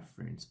major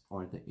afferents,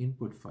 or the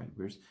input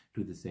fibers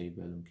to the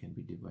cerebellum, can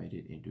be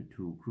divided into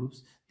two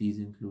groups. These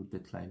include the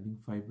climbing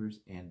fibers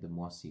and the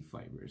mossy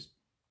fibers.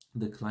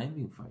 The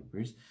climbing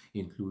fibers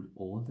include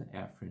all the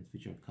afferents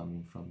which are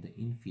coming from the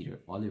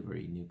inferior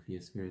olivary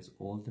nucleus, whereas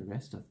all the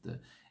rest of the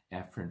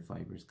afferent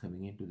fibers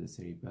coming into the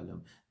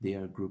cerebellum, they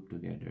are grouped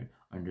together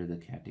under the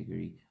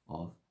category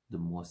of the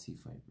mossy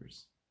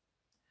fibers.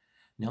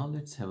 Now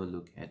let's have a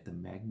look at the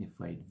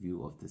magnified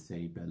view of the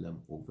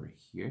cerebellum over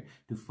here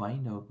to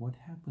find out what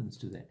happens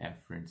to the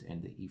afferents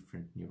and the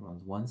efferent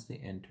neurons once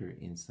they enter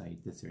inside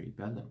the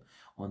cerebellum.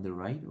 On the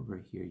right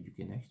over here, you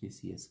can actually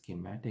see a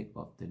schematic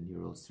of the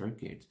neural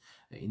circuits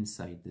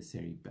inside the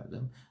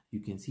cerebellum. You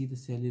can see the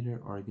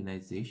cellular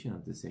organization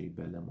of the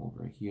cerebellum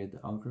over here.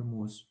 The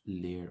outermost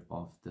layer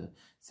of the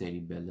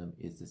cerebellum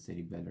is the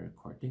cerebellar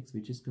cortex,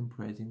 which is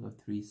comprising of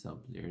three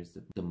sublayers: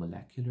 the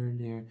molecular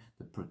layer,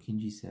 the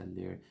Purkinje cell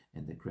layer,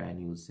 and the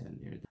granule cell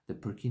layer. The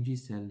Purkinje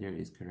cell layer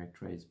is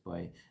characterized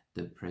by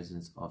the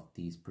presence of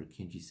these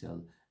Purkinje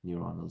cell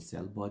neuronal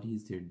cell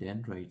bodies. Their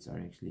dendrites are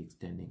actually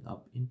extending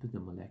up into the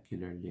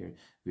molecular layer,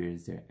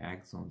 whereas their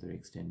axons are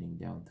extending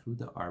down through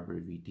the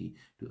arbor vitae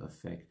to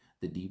affect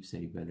the deep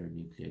cerebellar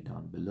nuclei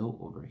down below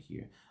over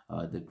here.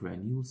 The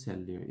granule cell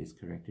layer is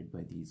corrected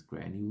by these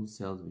granule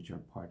cells, which are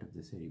part of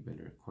the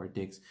cerebellar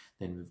cortex.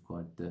 Then we've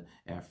got the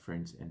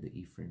afferents and the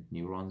efferent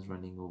neurons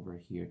running over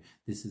here.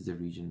 This is the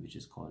region which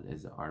is called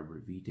as the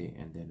arbor vitae,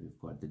 and then we've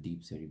got the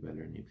deep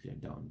cerebellar nuclei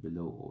down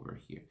below over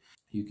here.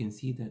 You can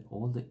see that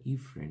all the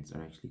efferents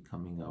are actually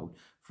coming out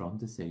from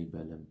the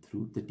cerebellum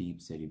through the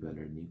deep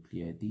cerebellar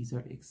nuclei. These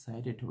are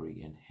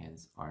excitatory and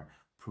hence are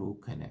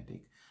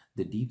prokinetic.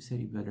 The deep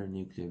cerebellar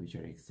nuclei, which are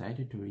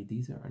excitatory,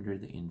 these are under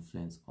the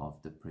influence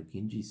of the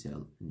Purkinje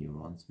cell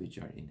neurons, which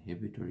are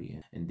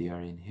inhibitory, and they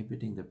are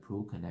inhibiting the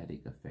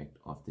prokinetic effect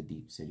of the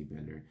deep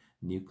cerebellar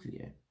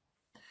nuclei.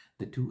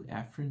 The two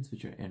afferents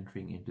which are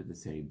entering into the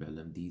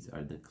cerebellum, these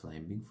are the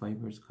climbing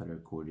fibers,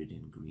 color-coded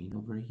in green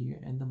over here,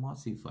 and the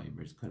mossy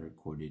fibers,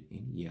 color-coded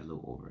in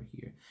yellow over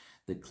here.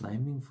 The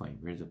climbing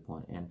fibers,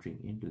 upon entering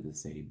into the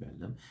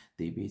cerebellum,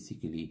 they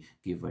basically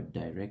give a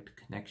direct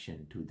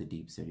connection to the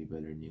deep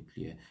cerebellar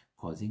nuclei,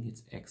 causing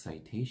its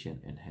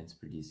excitation and hence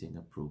producing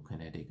a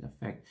prokinetic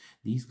effect.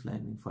 These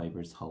climbing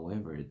fibers,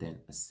 however, then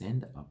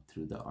ascend up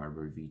through the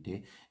arbor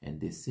vitae and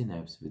they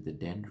synapse with the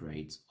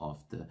dendrites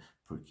of the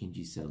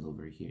Purkinje cell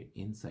over here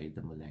inside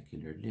the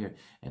molecular layer,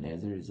 and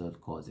as a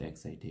result cause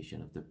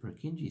excitation of the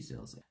Purkinje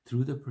cells.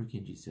 Through the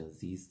Purkinje cells,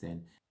 these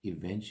then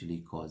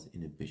eventually cause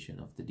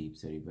inhibition of the deep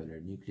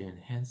cerebellar nuclei and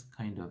hence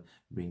kind of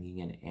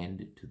bringing an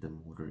end to the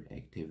motor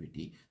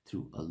activity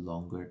through a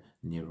longer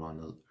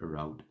neuronal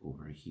route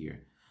over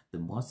here. The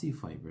mossy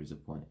fibers,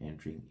 upon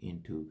entering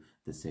into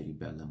the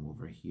cerebellum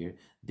over here,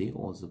 they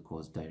also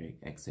cause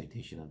direct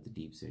excitation of the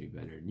deep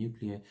cerebellar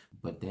nuclei,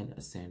 but then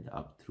ascend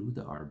up through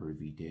the arbor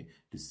vitae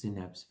to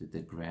synapse with the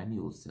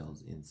granule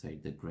cells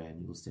inside the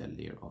granule cell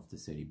layer of the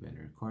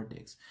cerebellar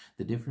cortex.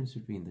 The difference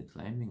between the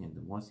climbing and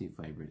the mossy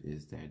fiber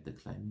is that the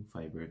climbing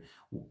fibers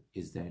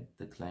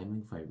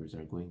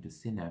are going to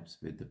synapse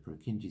with the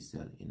Purkinje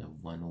cell in a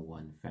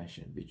 101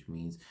 fashion, which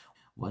means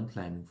one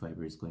climbing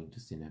fiber is going to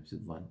synapse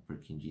with one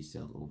Purkinje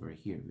cell over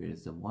here,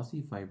 whereas the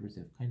mossy fibers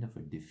have kind of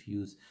a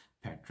diffuse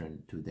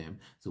pattern to them.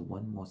 So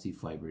one mossy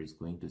fiber is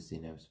going to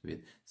synapse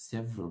with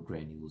several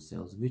granule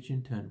cells, which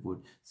in turn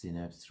would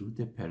synapse through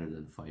the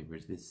parallel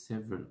fibers with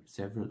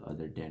several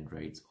other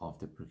dendrites of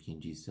the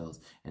Purkinje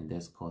cells, and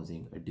thus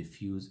causing a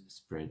diffuse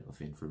spread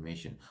of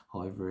information.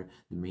 However,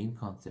 the main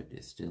concept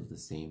is still the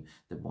same.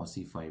 The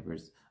mossy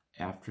fibers,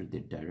 after the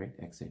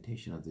direct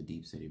excitation of the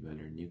deep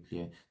cerebellar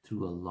nuclei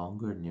through a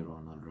longer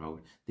neuronal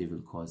route, they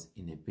will cause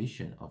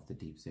inhibition of the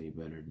deep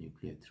cerebellar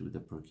nuclei through the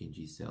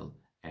Purkinje cell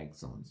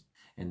axons,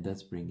 and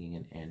thus bringing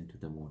an end to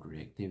the motor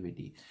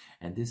activity.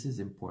 And this is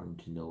important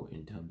to know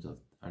in terms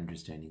of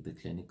understanding the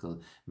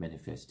clinical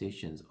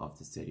manifestations of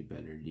the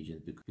cerebellar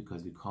lesions,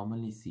 because we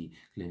commonly see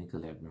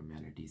clinical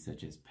abnormalities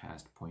such as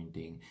past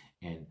pointing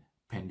and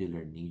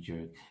pendular knee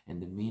jerk, and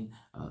the main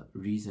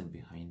reason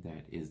behind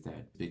that is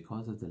that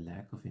because of the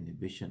lack of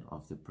inhibition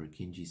of the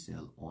Purkinje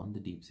cell on the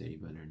deep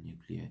cerebellar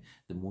nuclei,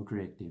 the motor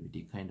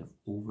activity kind of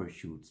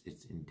overshoots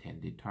its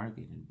intended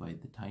target, and by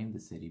the time the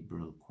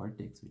cerebral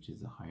cortex, which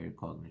is a higher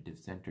cognitive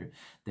center,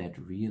 that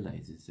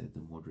realizes that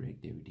the motor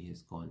activity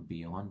has gone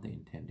beyond the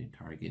intended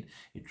target,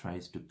 it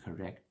tries to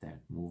correct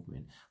that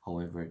movement.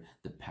 However,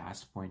 the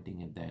past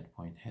pointing at that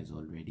point has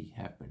already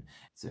happened,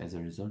 so as a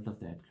result of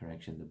that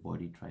correction, the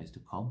body tries to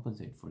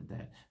compensate for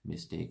that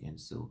mistake, and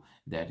so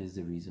that is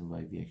the reason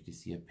why we actually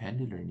see a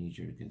pendular knee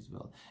jerk as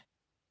well.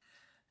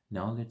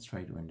 Now let's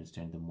try to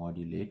understand the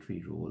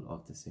modulatory role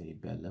of the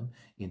cerebellum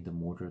in the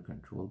motor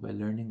control by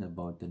learning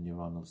about the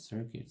neuronal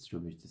circuits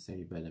through which the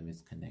cerebellum is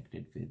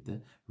connected with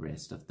the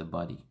rest of the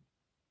body.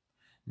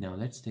 Now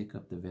let's take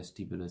up the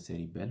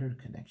vestibulocerebellar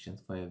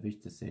connections via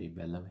which the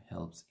cerebellum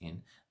helps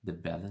in the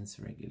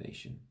balance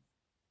regulation.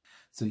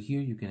 So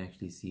here you can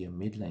actually see a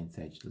midline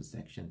sagittal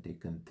section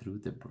taken through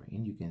the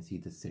brain. You can see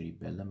the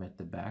cerebellum at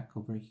the back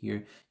over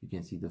here. You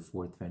can see the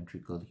fourth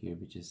ventricle here,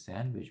 which is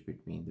sandwiched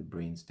between the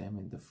brainstem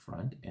in the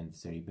front and the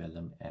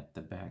cerebellum at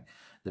the back.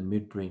 The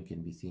midbrain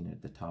can be seen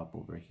at the top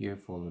over here,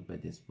 followed by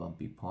this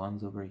bumpy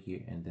pons over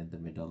here, and then the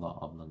medulla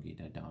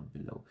oblongata down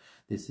below.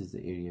 This is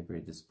the area where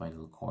the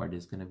spinal cord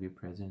is going to be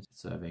present.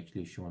 So I've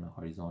actually shown a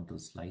horizontal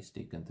slice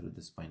taken through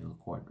the spinal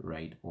cord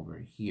right over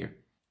here.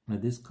 Now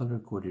this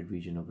color-coded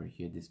region over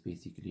here, this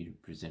basically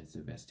represents the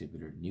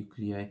vestibular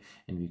nuclei,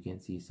 and we can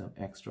see some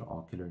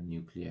extraocular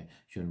nuclei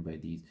shown by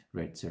these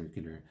red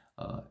circular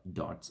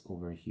dots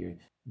over here.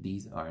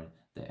 These are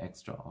the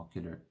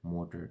extraocular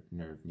motor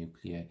nerve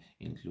nuclei,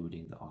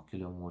 including the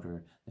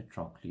oculomotor, the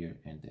trochlear,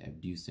 and the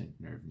abducent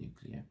nerve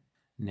nuclei.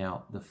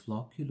 Now, the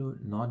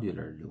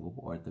flocculonodular lobe,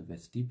 or the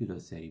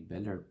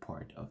vestibulocerebellar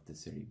part of the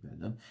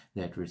cerebellum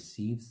that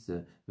receives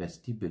the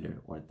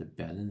vestibular or the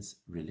balance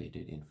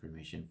related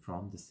information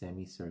from the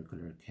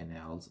semicircular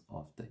canals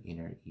of the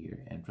inner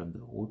ear and from the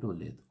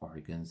otolith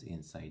organs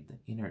inside the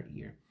inner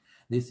ear.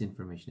 This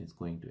information is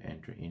going to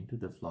enter into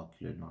the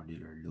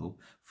flocculonodular lobe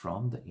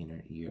from the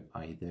inner ear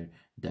either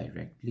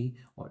directly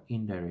or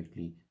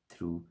indirectly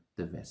through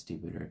the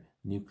vestibular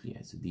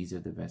nuclei. So these are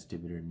the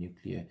vestibular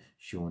nuclei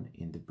shown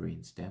in the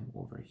brainstem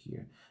over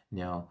here.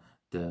 Now,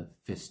 the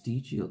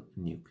vestigial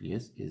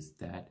nucleus is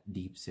that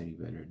deep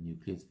cerebellar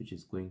nucleus which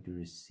is going to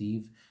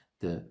receive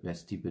the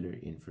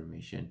vestibular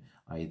information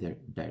either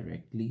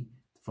directly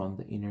from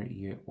the inner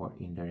ear or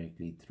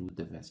indirectly through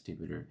the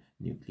vestibular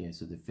nucleus.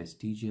 So the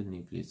vestigial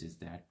nucleus is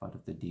that part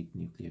of the deep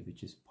nuclei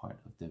which is part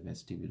of the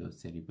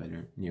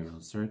vestibulocerebellar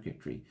neural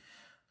circuitry.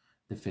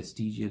 The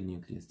vestigial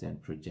nucleus then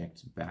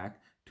projects back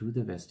to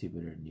the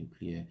vestibular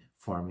nuclei,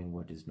 forming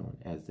what is known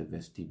as the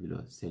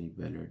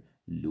vestibulocerebellar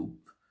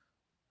loop.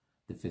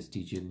 The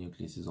vestigial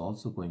nucleus is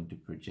also going to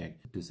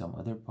project to some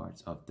other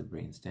parts of the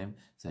brainstem,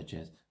 such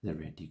as the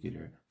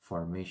reticular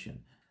formation.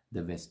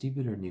 The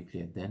vestibular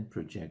nuclei then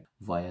project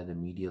via the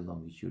medial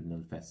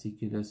longitudinal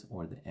fasciculus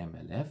or the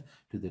MLF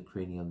to the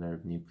cranial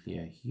nerve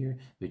nuclei here,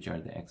 which are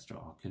the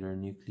extraocular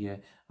nuclei,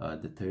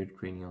 the third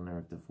cranial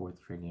nerve, the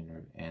fourth cranial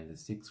nerve, and the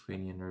sixth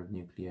cranial nerve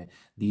nuclei.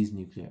 These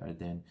nuclei are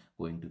then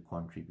going to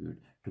contribute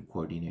to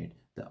coordinate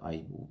the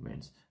eye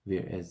movements,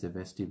 whereas the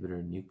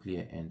vestibular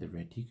nuclei and the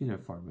reticular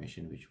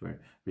formation, which were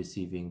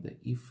receiving the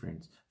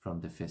efferents from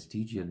the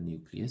vestigial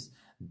nucleus,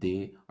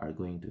 they are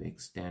going to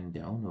extend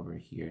down over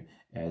here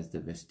as the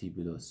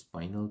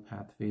vestibulospinal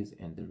pathways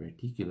and the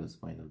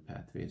reticulospinal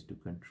pathways to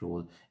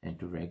control and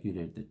to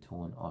regulate the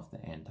tone of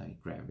the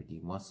anti-gravity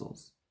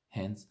muscles.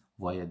 Hence,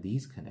 via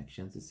these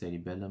connections, the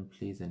cerebellum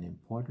plays an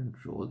important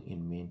role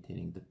in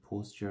maintaining the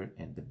posture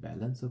and the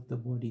balance of the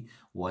body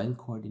while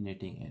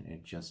coordinating and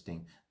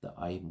adjusting the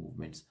eye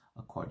movements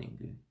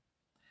accordingly.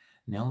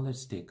 Now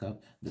let's take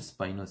up the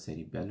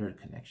spinocerebellar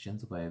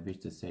connections, via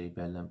which the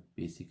cerebellum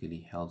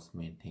basically helps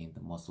maintain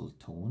the muscle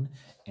tone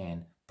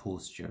and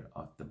posture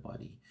of the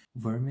body.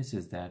 Vermis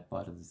is that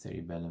part of the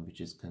cerebellum which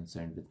is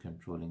concerned with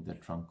controlling the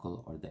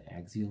truncal or the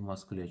axial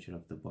musculature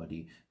of the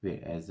body,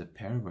 whereas the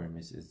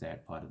paravermis is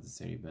that part of the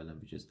cerebellum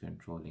which is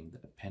controlling the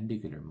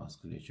appendicular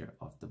musculature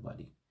of the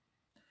body.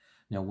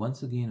 Now,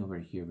 once again over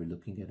here, we're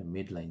looking at a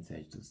midline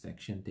sagittal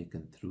section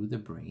taken through the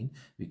brain.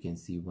 We can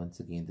see once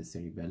again the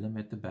cerebellum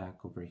at the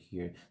back over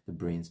here, the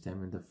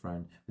brainstem in the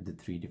front with the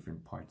three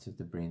different parts of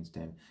the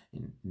brainstem,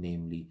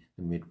 namely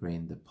the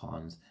midbrain, the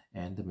pons,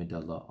 and the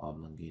medulla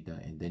oblongata.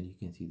 And then you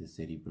can see the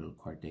cerebral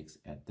cortex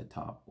at the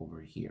top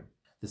over here.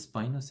 The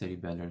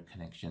spinocerebellar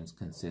connections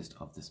consist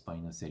of the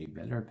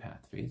spinocerebellar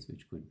pathways,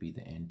 which could be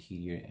the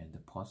anterior and the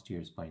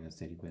posterior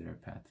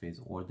spinocerebellar pathways,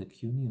 or the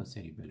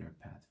cuneocerebellar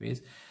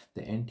pathways.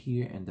 The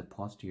anterior and the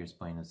posterior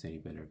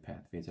spinocerebellar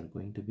pathways are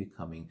going to be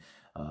coming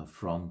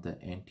from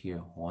the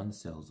anterior horn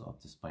cells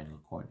of the spinal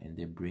cord, and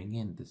they bring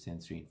in the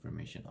sensory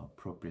information of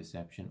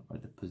proprioception, or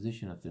the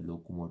position of the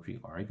locomotory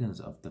organs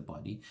of the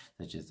body,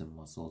 such as the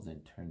muscles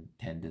and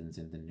tendons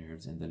and the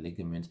nerves and the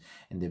ligaments,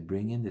 and they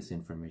bring in this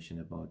information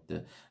about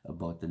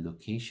the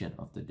location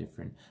of the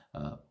different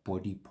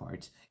body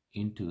parts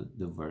into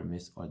the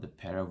vermis or the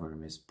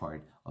paravermis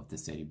part of the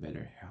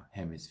cerebellar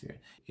hemisphere.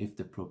 If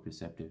the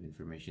proprioceptive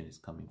information is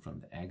coming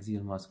from the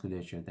axial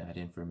musculature, that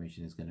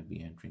information is going to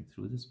be entering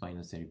through the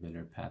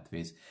spinocerebellar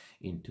pathways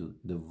into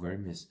the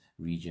vermis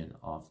region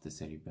of the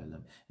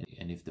cerebellum.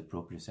 And if the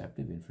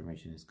proprioceptive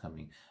information is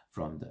coming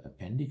from the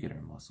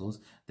appendicular muscles,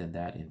 then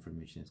that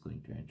information is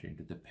going to enter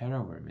into the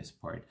paravermis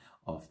part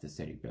of the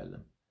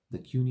cerebellum. The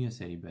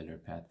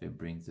cuneocerebellar pathway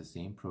brings the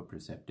same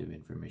proprioceptive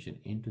information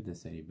into the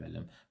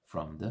cerebellum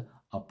from the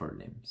upper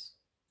limbs.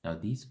 Now,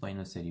 these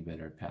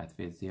spinocerebellar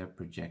pathways, they are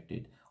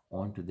projected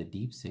onto the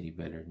deep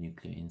cerebellar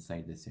nuclei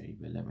inside the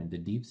cerebellum, and the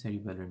deep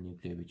cerebellar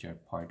nuclei, which are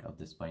part of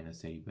the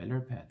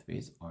spinocerebellar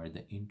pathways, are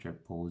the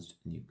interposed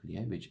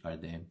nuclei, which are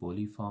the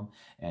emboliform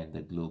and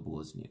the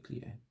globose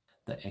nuclei.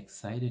 The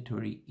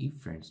excitatory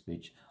efferents,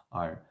 which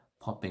are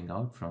popping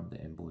out from the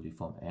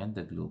emboliform and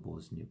the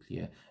globose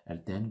nuclei, are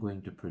then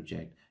going to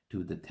project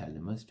to the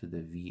thalamus, to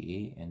the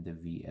VA and the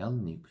VL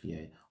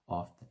nuclei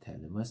of the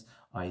thalamus,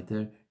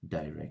 either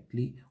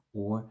directly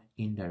or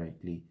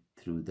indirectly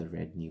through the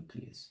red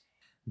nucleus.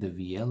 The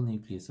VL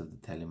nucleus of the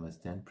thalamus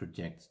then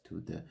projects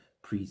to the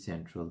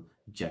precentral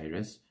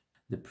gyrus.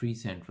 The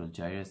precentral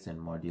gyrus then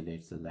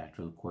modulates the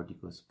lateral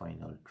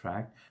corticospinal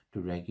tract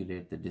to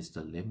regulate the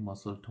distal limb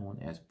muscle tone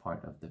as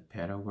part of the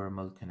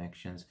paravermal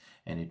connections,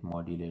 and it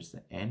modulates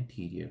the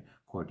anterior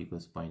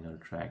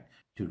corticospinal tract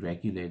to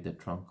regulate the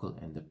truncal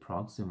and the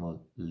proximal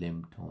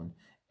limb tone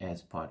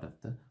as part of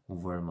the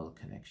vermal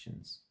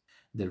connections.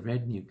 The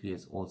red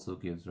nucleus also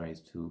gives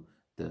rise to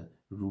the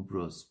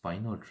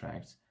rubrospinal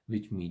tracts,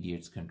 which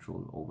mediates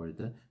control over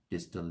the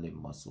distal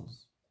limb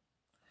muscles.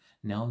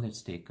 Now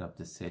let's take up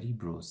the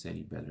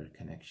cerebrocerebellar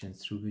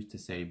connections, through which the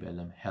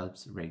cerebellum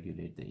helps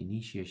regulate the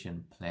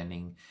initiation,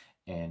 planning,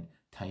 and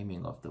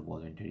timing of the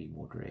voluntary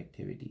motor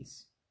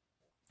activities.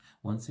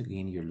 Once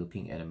again, you're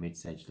looking at a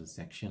mid-sagittal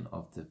section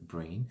of the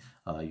brain.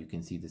 You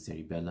can see the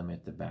cerebellum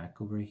at the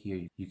back over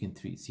here. You can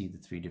see the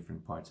three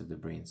different parts of the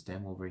brain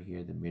stem over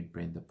here: the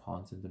midbrain, the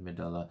pons, and the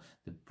medulla.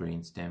 The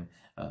brain stem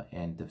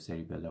and the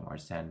cerebellum are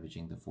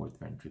sandwiching the fourth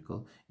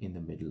ventricle in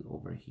the middle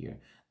over here.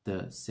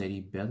 The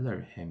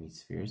cerebellar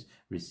hemispheres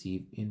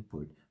receive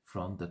input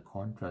from the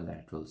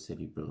contralateral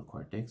cerebral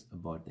cortex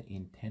about the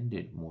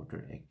intended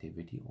motor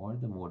activity or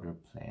the motor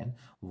plan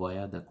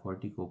via the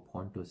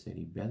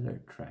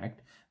corticopontocerebellar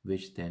tract,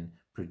 which then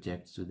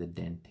projects to the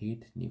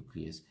dentate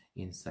nucleus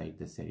inside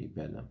the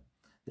cerebellum.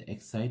 The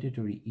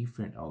excitatory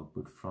efferent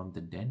output from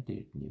the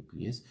dentate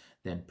nucleus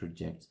then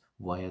projects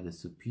via the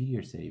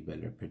superior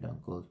cerebellar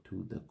peduncle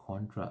to the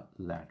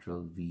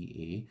contralateral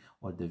VA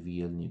or the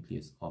VL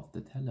nucleus of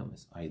the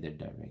thalamus, either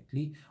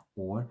directly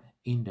or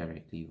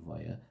indirectly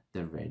via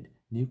the red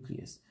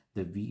nucleus.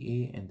 The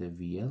VA and the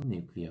VL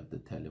nuclei of the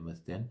thalamus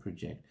then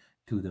project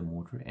to the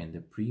motor and the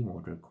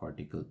premotor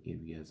cortical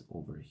areas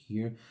over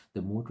here.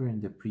 The motor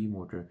and the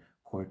premotor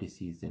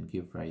cortices then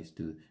give rise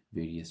to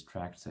various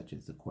tracts, such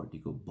as the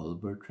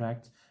corticobulbar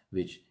tracts,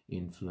 which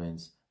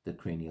influence the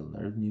cranial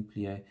nerve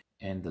nuclei,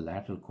 and the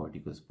lateral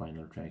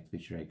corticospinal tracts,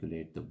 which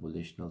regulate the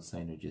volitional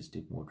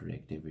synergistic motor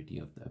activity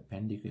of the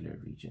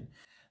appendicular region.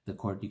 The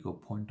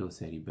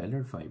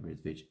corticopontocerebellar fibers,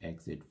 which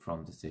exit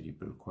from the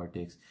cerebral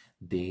cortex,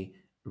 they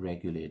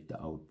regulate the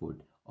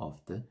output of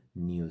the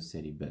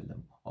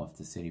neocerebellum, of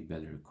the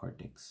cerebellar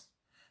cortex.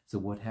 So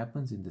what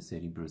happens in the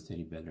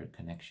cerebrocerebellar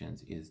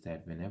connections is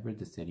that whenever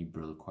the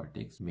cerebral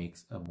cortex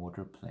makes a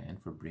motor plan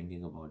for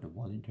bringing about a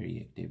voluntary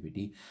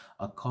activity,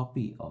 a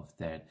copy of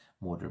that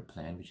motor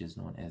plan, which is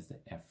known as the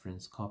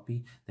efference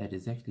copy, that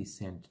is actually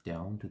sent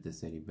down to the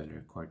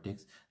cerebellar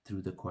cortex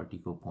through the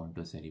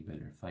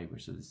corticopontocerebellar fiber.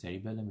 So the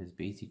cerebellum is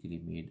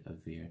basically made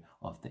aware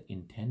of the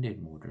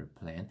intended motor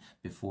plan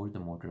before the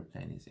motor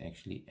plan is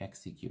actually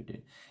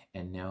executed.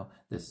 And now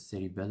the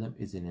cerebellum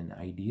is in an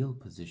ideal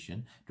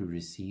position to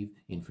receive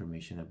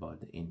information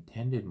about the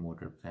intended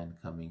motor plan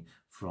coming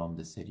from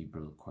the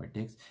cerebral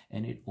cortex,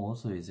 and it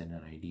also is in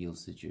an ideal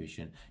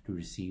situation to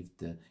receive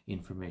the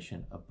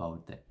information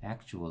about the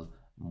actual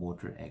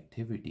motor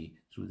activity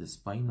through the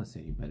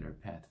spinocerebellar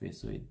pathway.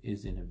 So it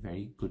is in a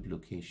very good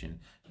location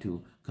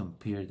to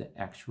compare the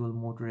actual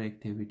motor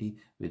activity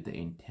with the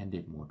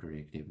intended motor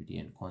activity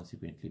and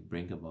consequently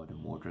bring about a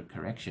motor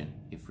correction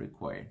if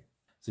required.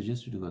 So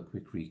just to do a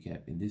quick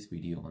recap, in this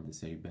video on the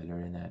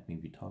cerebellar anatomy,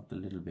 we talked a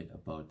little bit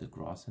about the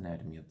gross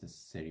anatomy of the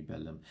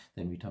cerebellum.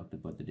 Then we talked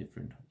about the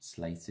different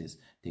slices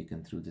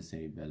taken through the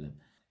cerebellum.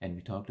 And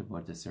we talked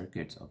about the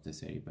circuits of the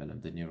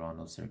cerebellum, the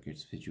neuronal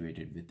circuits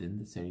situated within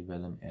the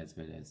cerebellum, as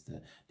well as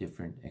the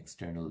different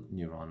external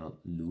neuronal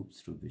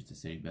loops through which the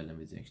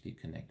cerebellum is actually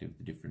connected with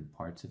the different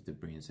parts of the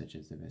brain, such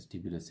as the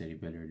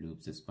vestibulocerebellar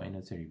loops, the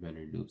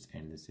spinocerebellar loops,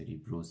 and the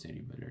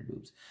cerebrocerebellar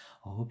loops.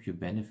 I hope you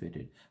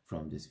benefited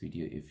from this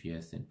video. If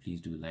yes, then please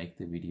do like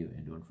the video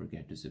and don't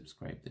forget to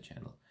subscribe the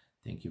channel.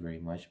 Thank you very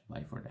much.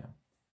 Bye for now.